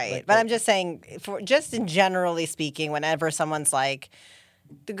made that... Right. like, But I'm just saying, just in generally speaking, whenever someone's like,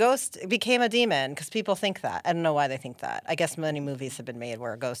 the ghost became a demon, because people think that. I don't know why they think that. I guess many movies have been made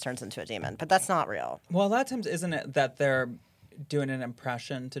where a ghost turns into a demon, but that's not real. Well, a lot of times, isn't it that they're doing an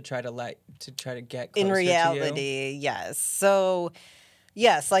impression to try to get closer In to you? reality, yes. So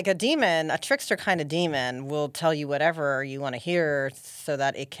Yes, like a demon, a trickster kind of demon will tell you whatever you want to hear so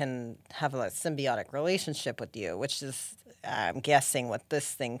that it can have a symbiotic relationship with you, which is, I'm guessing, what this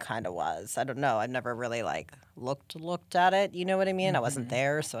thing kind of was. I don't know. I've never really like looked at it. You know what I mean? I wasn't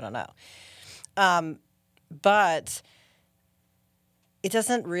there, so I don't know. But it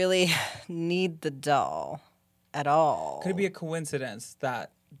doesn't really need the doll at all. Could it be a coincidence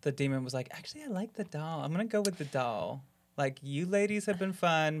that the demon was like, actually, I like the doll. I'm going to go with the doll. Like, you ladies have been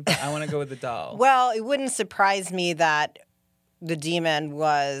fun, but I want to go with the doll. Well, it wouldn't surprise me that the demon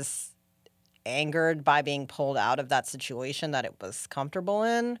was angered by being pulled out of that situation that it was comfortable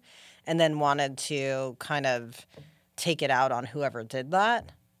in and then wanted to kind of take it out on whoever did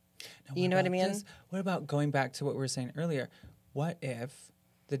that. Now, You know what I mean? What about going back to what we were saying earlier? What if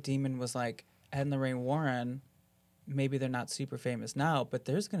the demon was like, Ed and Lorraine Warren, maybe they're not super famous now, but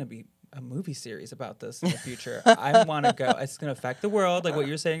there's going to be a movie series about this in the future. I want to go. It's going to affect the world, like what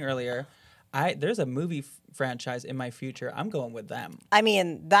you were saying earlier. There's a movie franchise in my future. I'm going with them. I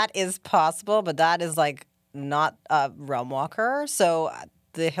mean, that is possible, but that is like not a realm walker. So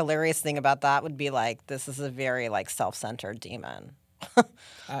the hilarious thing about that would be like, this is a very like self-centered demon.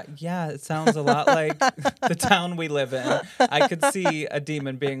 Yeah, it sounds a lot like the town we live in. I could see a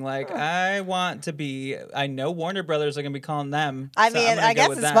demon being like, I know Warner Brothers are going to be calling them. I so mean, I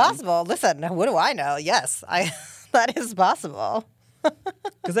guess it's them. possible. Listen, what do I know? Yes, that is possible.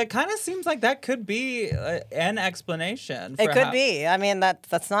 Because it kind of seems like that could be an explanation. It could be. I mean,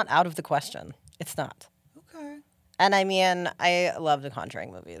 that's not out of the question. It's not. Okay. And I mean, I love the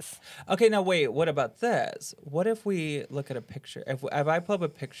Conjuring movies. Okay, now wait. What about this? What if we look at a picture? If I pull up a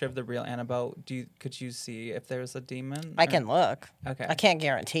picture of the real Annabelle, could you see if there's a demon? I can look. Okay. I can't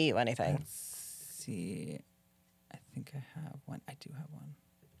guarantee you anything. Let's see. I think I have one. I do have one.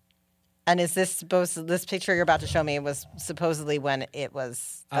 And is this this picture you're about to show me was supposedly when it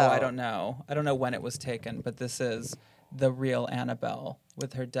was? Oh, I don't know. I don't know when it was taken, but this is the real Annabelle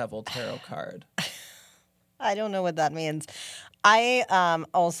with her devil tarot card. I don't know what that means. I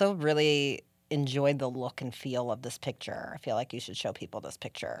also really enjoyed the look and feel of this picture. I feel like you should show people this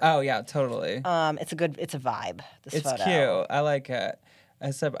picture. Oh yeah, totally. It's a vibe. This photo. It's cute. I like it.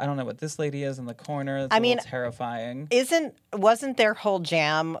 Except I don't know what this lady is in the corner. It's a little terrifying. Wasn't their whole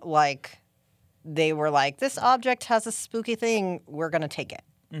jam like they were like, this object has a spooky thing, we're gonna take it.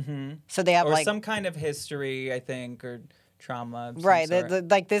 Mm-hmm. So they have or like some kind of history, I think, or trauma. Of some right. sort.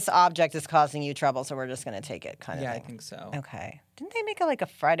 Like this object is causing you trouble, so we're just gonna take it, kind of Yeah, thing. I think so. Okay. Didn't they make a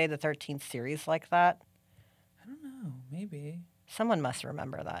Friday the 13th series like that? I don't know. Maybe. Someone must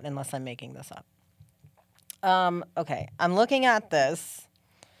remember that, unless I'm making this up. Okay. I'm looking at this.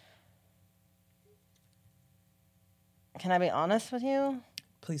 Can I be honest with you?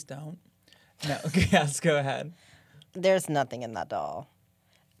 Please don't. No. Yes, go ahead. There's nothing in that doll.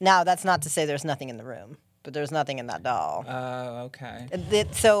 Now, that's not to say there's nothing in the room, but there's nothing in that doll. Oh, okay.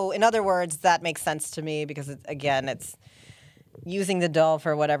 So, in other words, that makes sense to me because, it's using the doll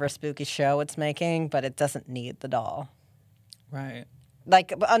for whatever spooky show it's making, but it doesn't need the doll. Right.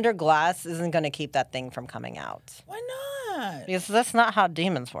 Like, under glass isn't going to keep that thing from coming out. Why not? Because that's not how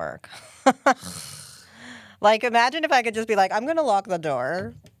demons work. Like, imagine if I could just be like, I'm going to lock the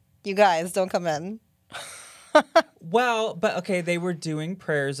door. You guys, don't come in. Well, but okay, they were doing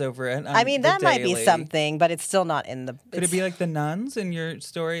prayers over it. I mean, that might be something, but it's still not in the... Could it be like the nuns in your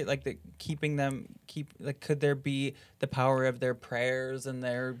story? Like, could there be the power of their prayers and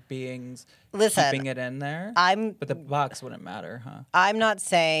their beings keeping it in there? But the box wouldn't matter, huh? I'm not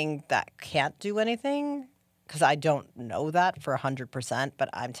saying that can't do anything, because I don't know that for 100%, but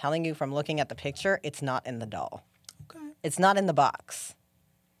I'm telling you from looking at the picture, it's not in the doll. Okay. It's not in the box.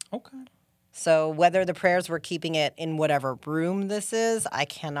 Okay. So whether the prayers were keeping it in whatever room this is, I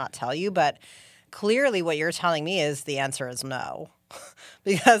cannot tell you. But clearly what you're telling me is the answer is no.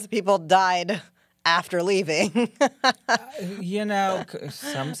 Because people died after leaving.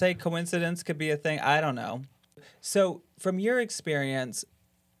 Some say coincidence could be a thing. I don't know. So from your experience,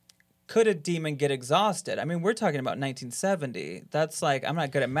 could a demon get exhausted? I mean, we're talking about 1970. That's like, I'm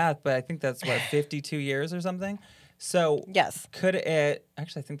not good at math, but I think that's 52 years or something? So yes. Could it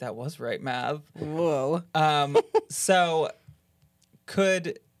actually? I think that was right math. Whoa. So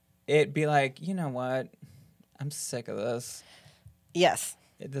could it be like, you know what? I'm sick of this. Yes.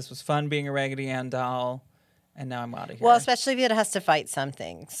 This was fun being a Raggedy Ann doll, and now I'm out of here. Well, especially if it has to fight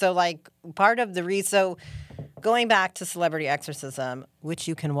something. So like part of the so going back to Celebrity Exorcism, which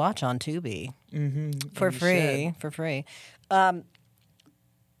you can watch on Tubi for free. What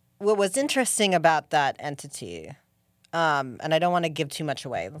was interesting about that entity, and I don't want to give too much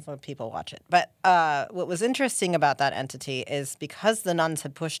away. Let's let people watch it. But what was interesting about that entity is because the nuns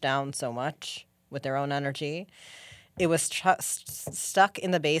had pushed down so much with their own energy, it was stuck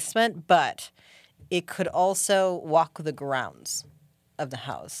in the basement, but it could also walk the grounds of the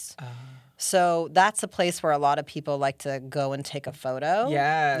house. So that's a place where a lot of people like to go and take a photo.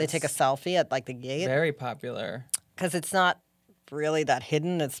 Yes. They take a selfie at like the gate. Very popular. Because it's not really that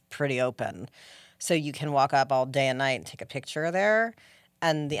hidden. It's pretty open. So you can walk up all day and night and take a picture there.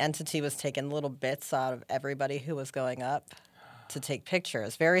 And the entity was taking little bits out of everybody who was going up to take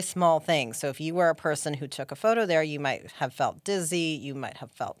pictures. Very small things. So if you were a person who took a photo there, you might have felt dizzy. You might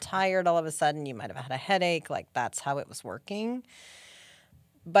have felt tired all of a sudden. You might have had a headache. Like that's how it was working.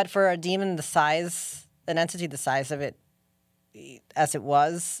 But for a demon an entity the size of it as it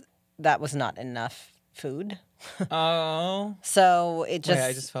was, that was not enough food. Oh. So it just... Wait,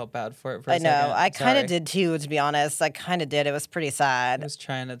 I just felt bad for it for a I know. second. I kind Sorry. of did too, to be honest. I kind of did. It was pretty sad. It was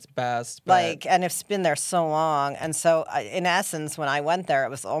trying its best. But And it's been there so long. And so in essence, when I went there,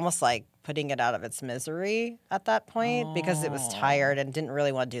 it was almost like putting it out of its misery at that point because it was tired and didn't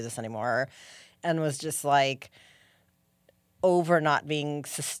really want to do this anymore and was just like over not being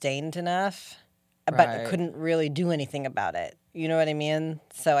sustained enough, but Right. couldn't really do anything about it. You know what I mean?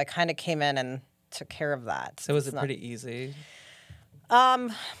 So I kind of came in and took care of that. So was It's it not- pretty easy?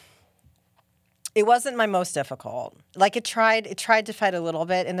 It wasn't my most difficult. Like it tried to fight a little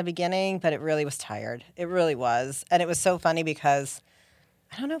bit in the beginning, but it really was tired. It really was. And it was so funny because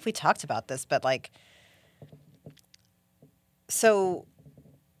I don't know if we talked about this, but like so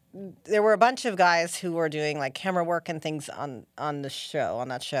there were a bunch of guys who were doing like camera work and things on that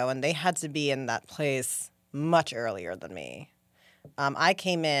show, and they had to be in that place much earlier than me. I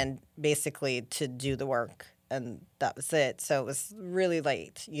came in basically to do the work, and that was it. So it was really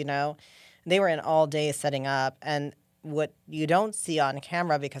late, you know. They were in all day setting up, and what you don't see on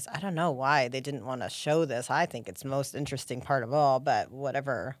camera, because I don't know why they didn't want to show this. I think it's the most interesting part of all, but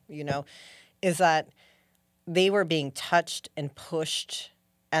whatever, you know, is that they were being touched and pushed,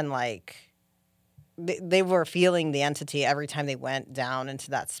 and like they were feeling the entity every time they went down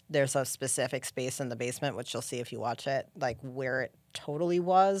into that. There's a specific space in the basement, which you'll see if you watch it, like where it totally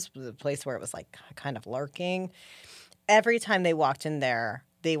was, the place where it was like kind of lurking. Every time they walked in there,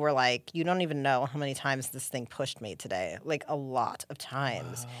 they were like, you don't even know how many times this thing pushed me today. Like a lot of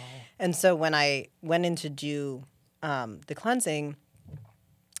times. Wow. And so when I went in to do the cleansing,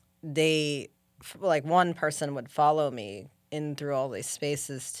 one person would follow me in through all these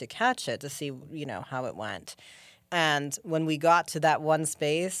spaces to catch it, to see, you know, how it went. And when we got to that one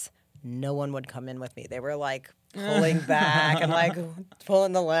space, no one would come in with me. They were like pulling back and like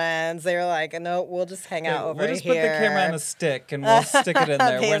pulling the lens. They were like, no, we'll just hang out over here. We'll just put the camera on a stick and we'll stick it in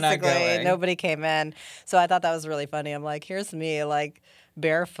there. We're not going. Nobody came in. So I thought that was really funny. I'm like, here's me, like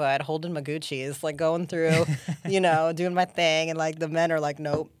barefoot, holding my Gucci's, like going through, you know, doing my thing. And like the men are like,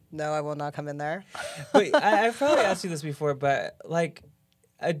 nope. No, I will not come in there. Wait, I've probably asked you this before, but like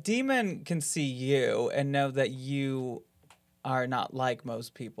a demon can see you and know that you are not like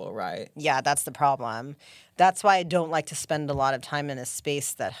most people, right? Yeah, that's the problem. That's why I don't like to spend a lot of time in a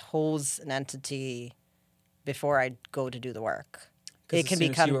space that holds an entity before I go to do the work. It can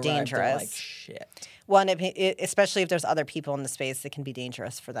become dangerous. Like, shit. Well, and especially if there's other people in the space, it can be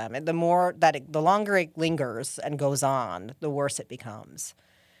dangerous for them. The longer it lingers and goes on, the worse it becomes.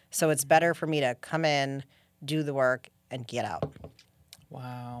 So it's better for me to come in, do the work, and get out.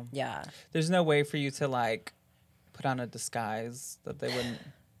 Wow. Yeah. There's no way for you to like put on a disguise that they wouldn't.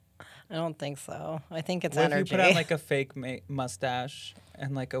 I don't think so. I think it's What energy. if you put on like a fake mustache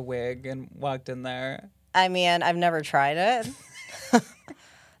and like a wig and walked in there? I mean, I've never tried it,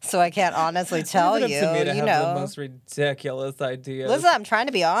 so I can't honestly tell you. Leave it up to me to you have know, the most ridiculous ideas. listen, I'm trying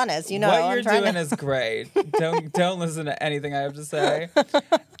to be honest. You know, what I'm you're trying doing to... is great. Don't listen to anything I have to say.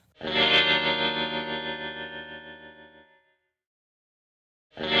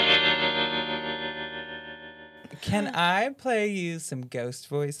 Can I play you some ghost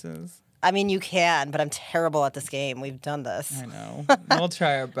voices? I mean, you can, but I'm terrible at this game. We've done this. I know. We'll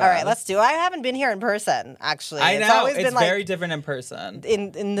try our best. All right, let's do. I haven't been here in person, actually. I It's know. always It's been like very different in person.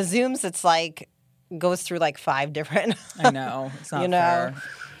 in the Zooms. It's like goes through like 5 different. I know. It's not You know. fair.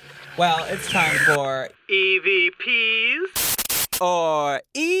 Well, it's time for EVPs or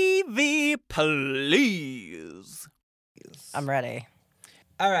EV Please. I'm ready.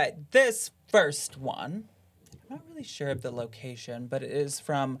 All right, this first one, I'm not really sure of the location, but it is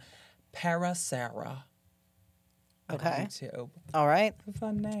from Parasara. Okay. YouTube. All right. A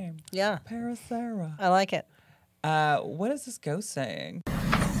fun name. Yeah, Parasara. I like it. What is this ghost saying?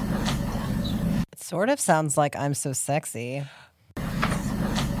 It Sort of sounds like I'm so sexy.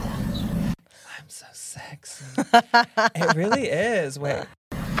 I'm so sexy. It really is. Wait.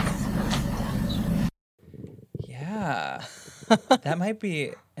 Yeah. That might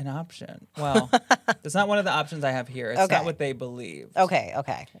be an option. Well, it's not one of the options I have here. It's Okay. not what they believe. Okay.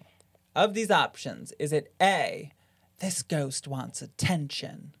 Of these options, is it A, this ghost wants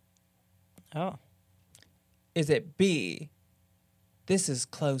attention? Oh. Is it B, this is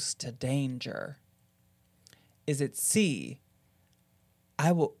close to danger? Is it C,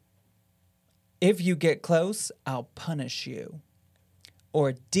 if you get close, I'll punish you?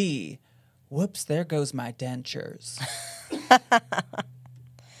 Or D, whoops, there goes my dentures.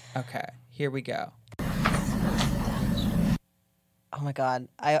 Okay, here we go. Oh my God.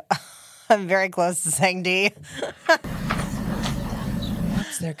 I'm very close to saying D.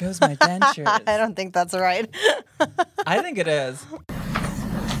 Whoops, there goes my dentures. I don't think that's right. I think it is.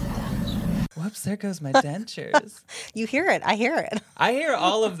 Whoops, there goes my dentures. You hear it. I hear it. I hear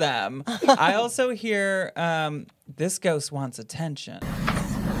all of them. I also hear this ghost wants attention.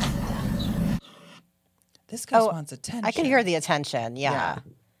 This ghost wants attention. I can hear the attention. Yeah.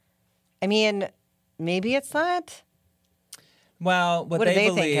 I mean, maybe it's not. Well, what What do they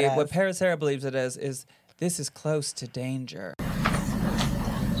they think it believe, what is? Paracera believes it is this is close to danger.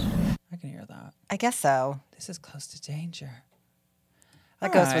 I can hear that. I guess so. This is close to danger.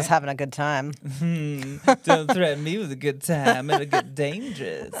 That ghost was having a good time. Don't threaten me with a good time. It'll get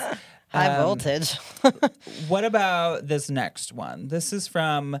dangerous. High voltage. What about this next one? This is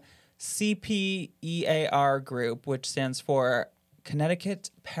from CPEAR Group, which stands for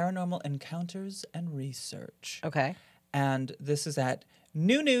Connecticut Paranormal Encounters and Research. Okay. And this is at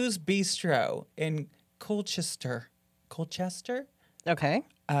New News Bistro in Colchester, Okay.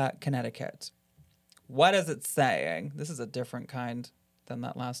 Connecticut. What is it saying? This is a different kind than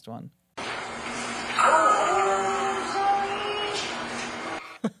that last one.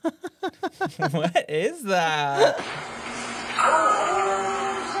 What is that?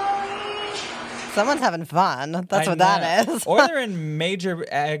 Someone's having fun. That's I what that know. is. Or they're in major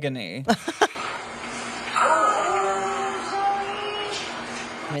agony.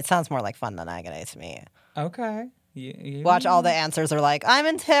 I mean, it sounds more like fun than agony to me. Okay. You Watch, all the answers are like, I'm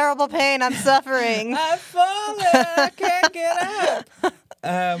in terrible pain. I'm suffering. I've fallen. I can't get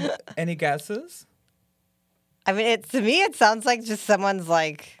up. Any guesses? I mean, to me, it sounds like just someone's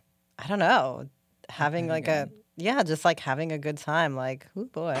like, I don't know, having like just like having a good time. Like, oh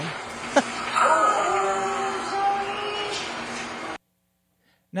boy.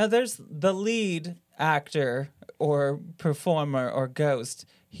 Now, there's the lead actor or performer or ghost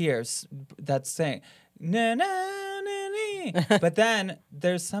here that's saying, na na na na. But then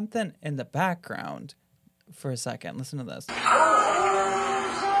there's something in the background for a second. Listen to this.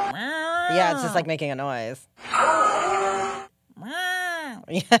 Yeah, it's just like making a noise.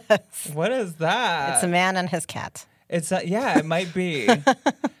 Yes. What is that? It's a man and his cat. Yeah, it might be.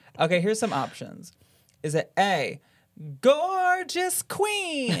 Okay, here's some options. Is it A, gorgeous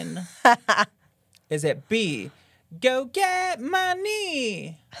queen? Is it B, go get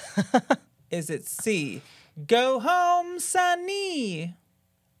money? Is it C, go home, Sonny?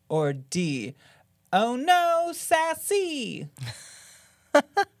 Or D, oh no, sassy?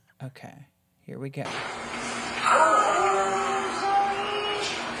 Okay, here we go.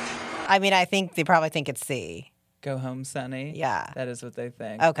 I mean, I think they probably think it's C. Go home, Sonny? Yeah. That is what they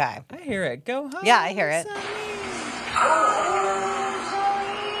think. Okay. I hear it. Go home. Yeah, I hear it. Sonny.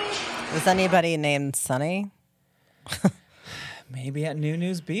 Is anybody named Sunny? Maybe at New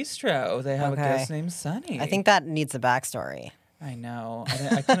News Bistro they have a Okay. ghost named Sonny. I think that needs a backstory. I know.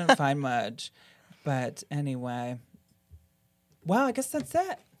 I couldn't find much. But anyway. Well, I guess that's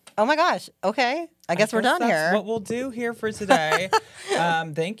it. Oh my gosh. Okay. I guess we're done that's here. what we'll do here for today.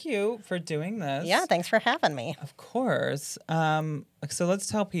 Thank you for doing this. Yeah, thanks for having me. Of course. So let's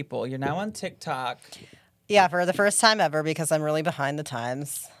tell people. You're now on TikTok. Yeah, for the first time ever because I'm really behind the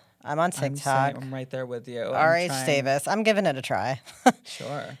times. I'm on TikTok. I'm right there with you. RH Davis. I'm giving it a try.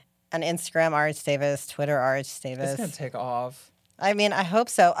 Sure. On Instagram, RH Davis. Twitter, RH Davis. It's going to take off. I mean, I hope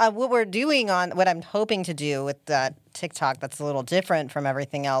so. What I'm hoping to do with that TikTok that's a little different from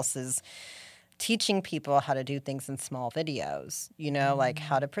everything else is teaching people how to do things in small videos, like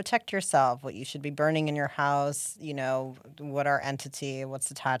how to protect yourself, what you should be burning in your house, what are entity, what's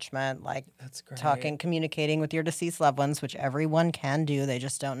attachment, like That's great. communicating with your deceased loved ones, which everyone can do. They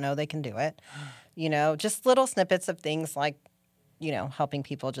just don't know they can do it. Just little snippets of things like, helping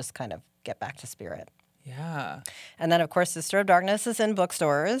people just kind of get back to spirit. Yeah. And then, of course, Sister of Darkness is in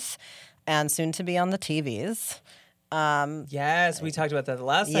bookstores and soon to be on the TVs. Yes, we talked about that the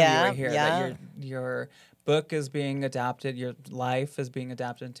last time you were here. That your book is being adapted, your life is being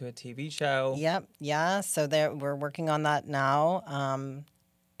adapted into a TV show. Yep, yeah. So we're working on that now,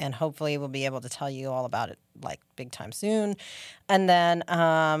 and hopefully we'll be able to tell you all about it like big time soon. And then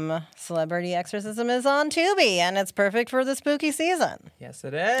Celebrity Exorcism is on Tubi, and it's perfect for the spooky season. Yes,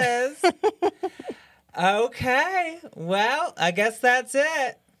 it is. Okay, well, I guess that's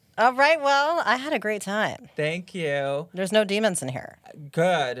it. All right, well, I had a great time. Thank you. There's no demons in here.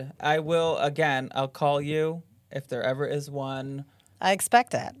 Good. I will, again, I'll call you if there ever is one. I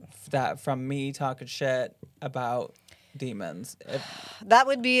expect that. That from me talking shit about demons. That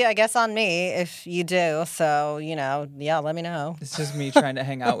would be, I guess, on me if you do. So, let me know. It's just me trying to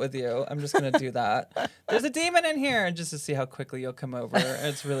hang out with you. I'm just going to do that. There's a demon in here, just to see how quickly you'll come over.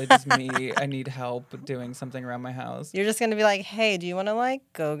 It's really just me. I need help doing something around my house. You're just going to be like, hey, do you want to,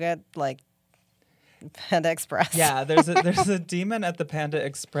 go get, Panda Express? Yeah, there's a demon at the Panda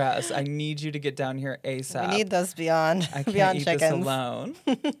Express. I need you to get down here ASAP. We need those beyond I can't beyond eat chickens. this alone.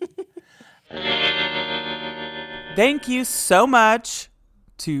 Thank you so much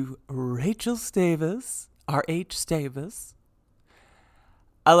to Rachel Stavis, R.H. Stavis.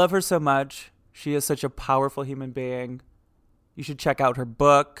 I love her so much. She is such a powerful human being. You should check out her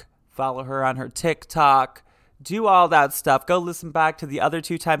book, follow her on her TikTok, do all that stuff. Go listen back to the other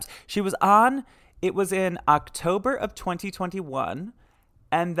 2 times. She was on, it was in October of 2021,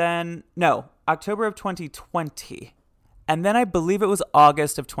 and then, no, October of 2020. And then I believe it was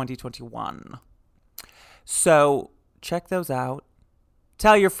August of 2021. So check those out.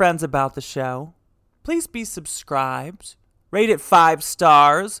 Tell your friends about the show. Please be subscribed. Rate it 5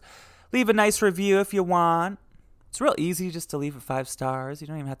 stars. Leave a nice review if you want. It's real easy just to leave it 5 stars. You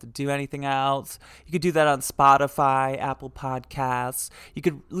don't even have to do anything else. You could do that on Spotify, Apple Podcasts. You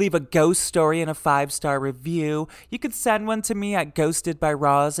could leave a ghost story and a 5-star review. You could send one to me at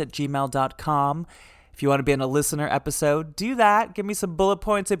ghostedbyroz@gmail.com. If you want to be in a listener episode, do that. Give me some bullet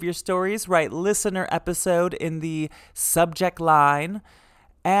points of your stories. Write listener episode in the subject line.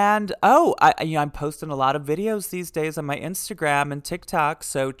 And, I'm posting a lot of videos these days on my Instagram and TikTok.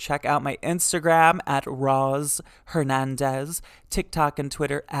 So check out my Instagram at Roz Hernandez, TikTok and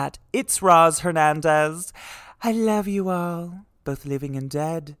Twitter at It's Roz Hernandez. I love you all, both living and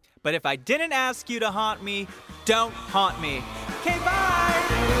dead. But if I didn't ask you to haunt me, don't haunt me. Okay,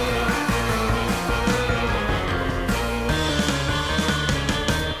 bye!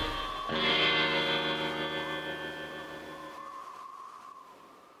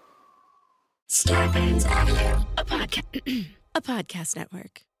 Starburns Audio, a podcast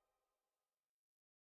network.